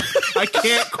 Seth. I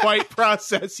can't quite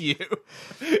process you.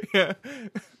 Yeah.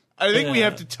 I think we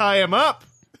have to tie him up.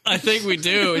 I think we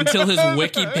do until his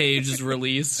wiki page is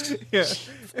released. Yeah.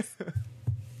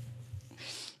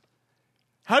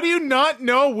 How do you not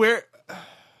know where?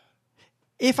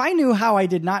 If I knew how I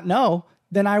did not know,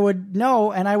 then I would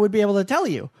know and I would be able to tell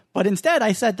you. But instead,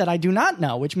 I said that I do not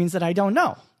know, which means that I don't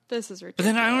know. This is But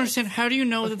ridiculous. then I don't understand. How do you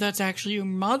know that that's actually your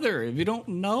mother if you don't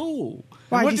know?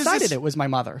 Well, I What does decided this- it was my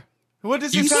mother. What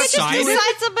does You this have to decided? do with?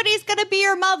 Decide somebody's gonna be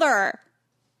your mother.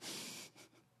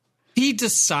 He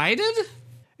decided?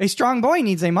 A strong boy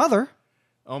needs a mother.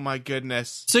 Oh my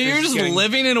goodness! So you're This is just getting-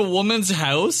 living in a woman's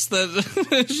house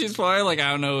that she's probably like,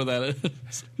 I don't know who that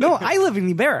is. No, I live in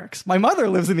the barracks. My mother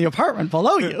lives in the apartment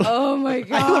below you. Oh my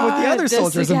god! I live with the other this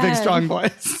soldiers and big again. strong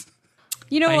boys.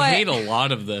 You know I what? hate a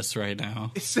lot of this right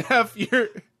now. Seth, you're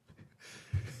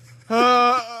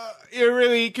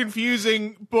really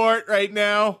confusing Bort right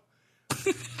now.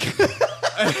 You're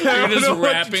just know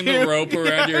what wrapping to the do. rope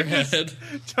around your head.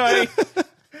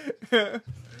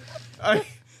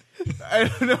 I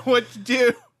don't know what to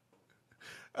do.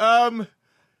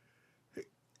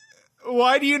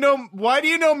 Why do you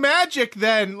know magic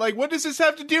then? Like, what does this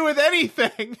have to do with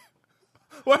anything?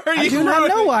 Why are you I do not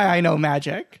know ruining- why I know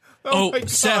magic. Oh, my God.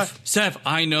 Seth,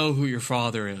 I know who your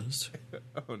father is.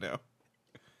 Oh no.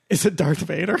 Is it Darth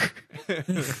Vader?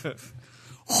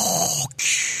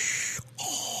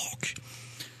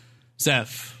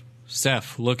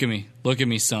 Seth, look at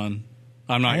me, son.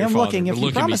 I'm not I your am father, looking. but If you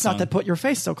look at me, promise not son. to put your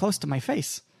face so close to my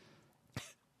face.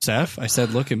 Seth, I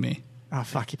said, look at me. Oh,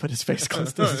 fuck. He put his face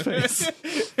close to his face.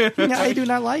 Yeah, I do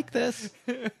not like this.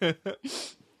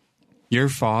 Your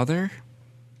father,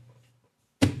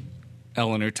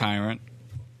 Eleanor Tyrant.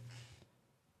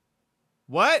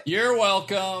 What? You're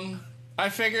welcome. I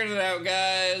figured it out,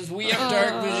 guys. We have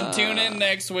Dark Vision. Tune in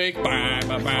next week. Bye,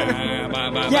 bye, bye, bye,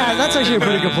 bye, Yeah, that's actually a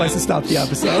pretty good place to stop the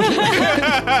episode.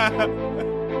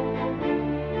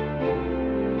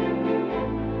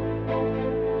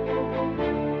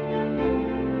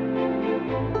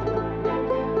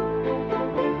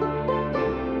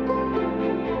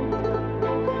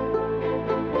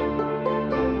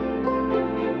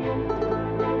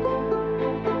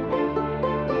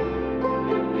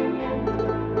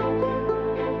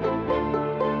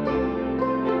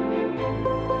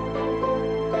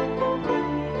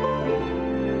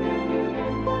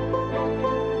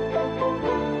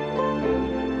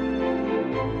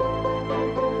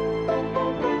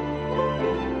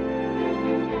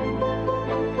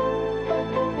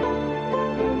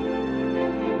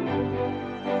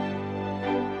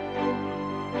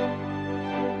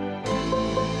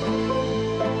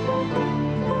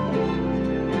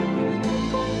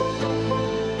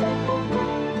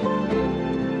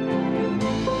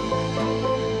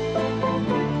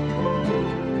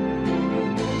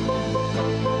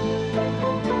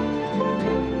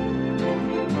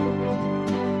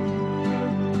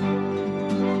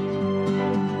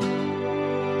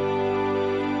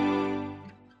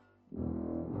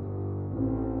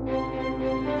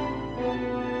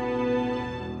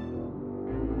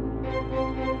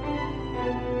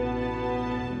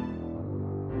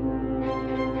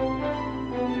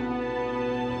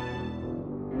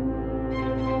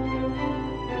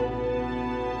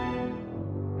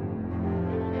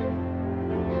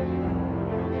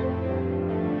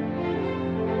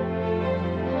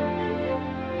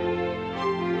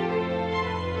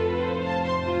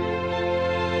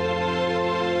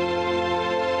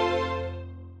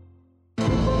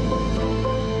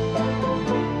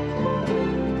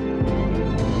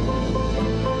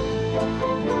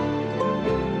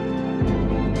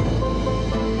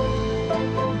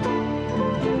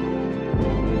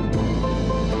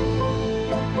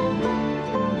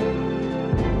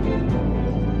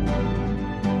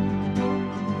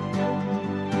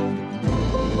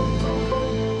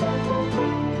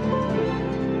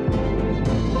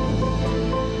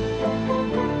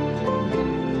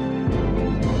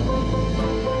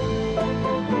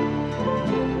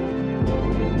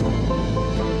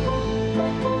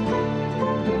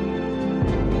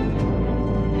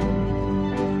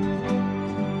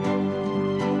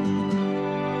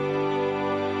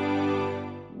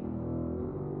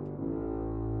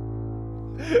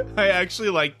 I actually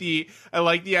like the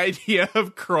idea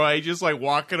of Croy just like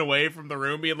walking away from the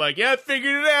room, being like, "Yeah,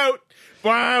 figured it out."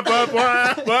 Blah, blah,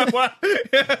 blah, blah, blah.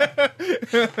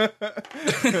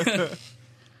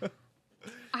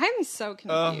 I'm so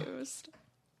confused.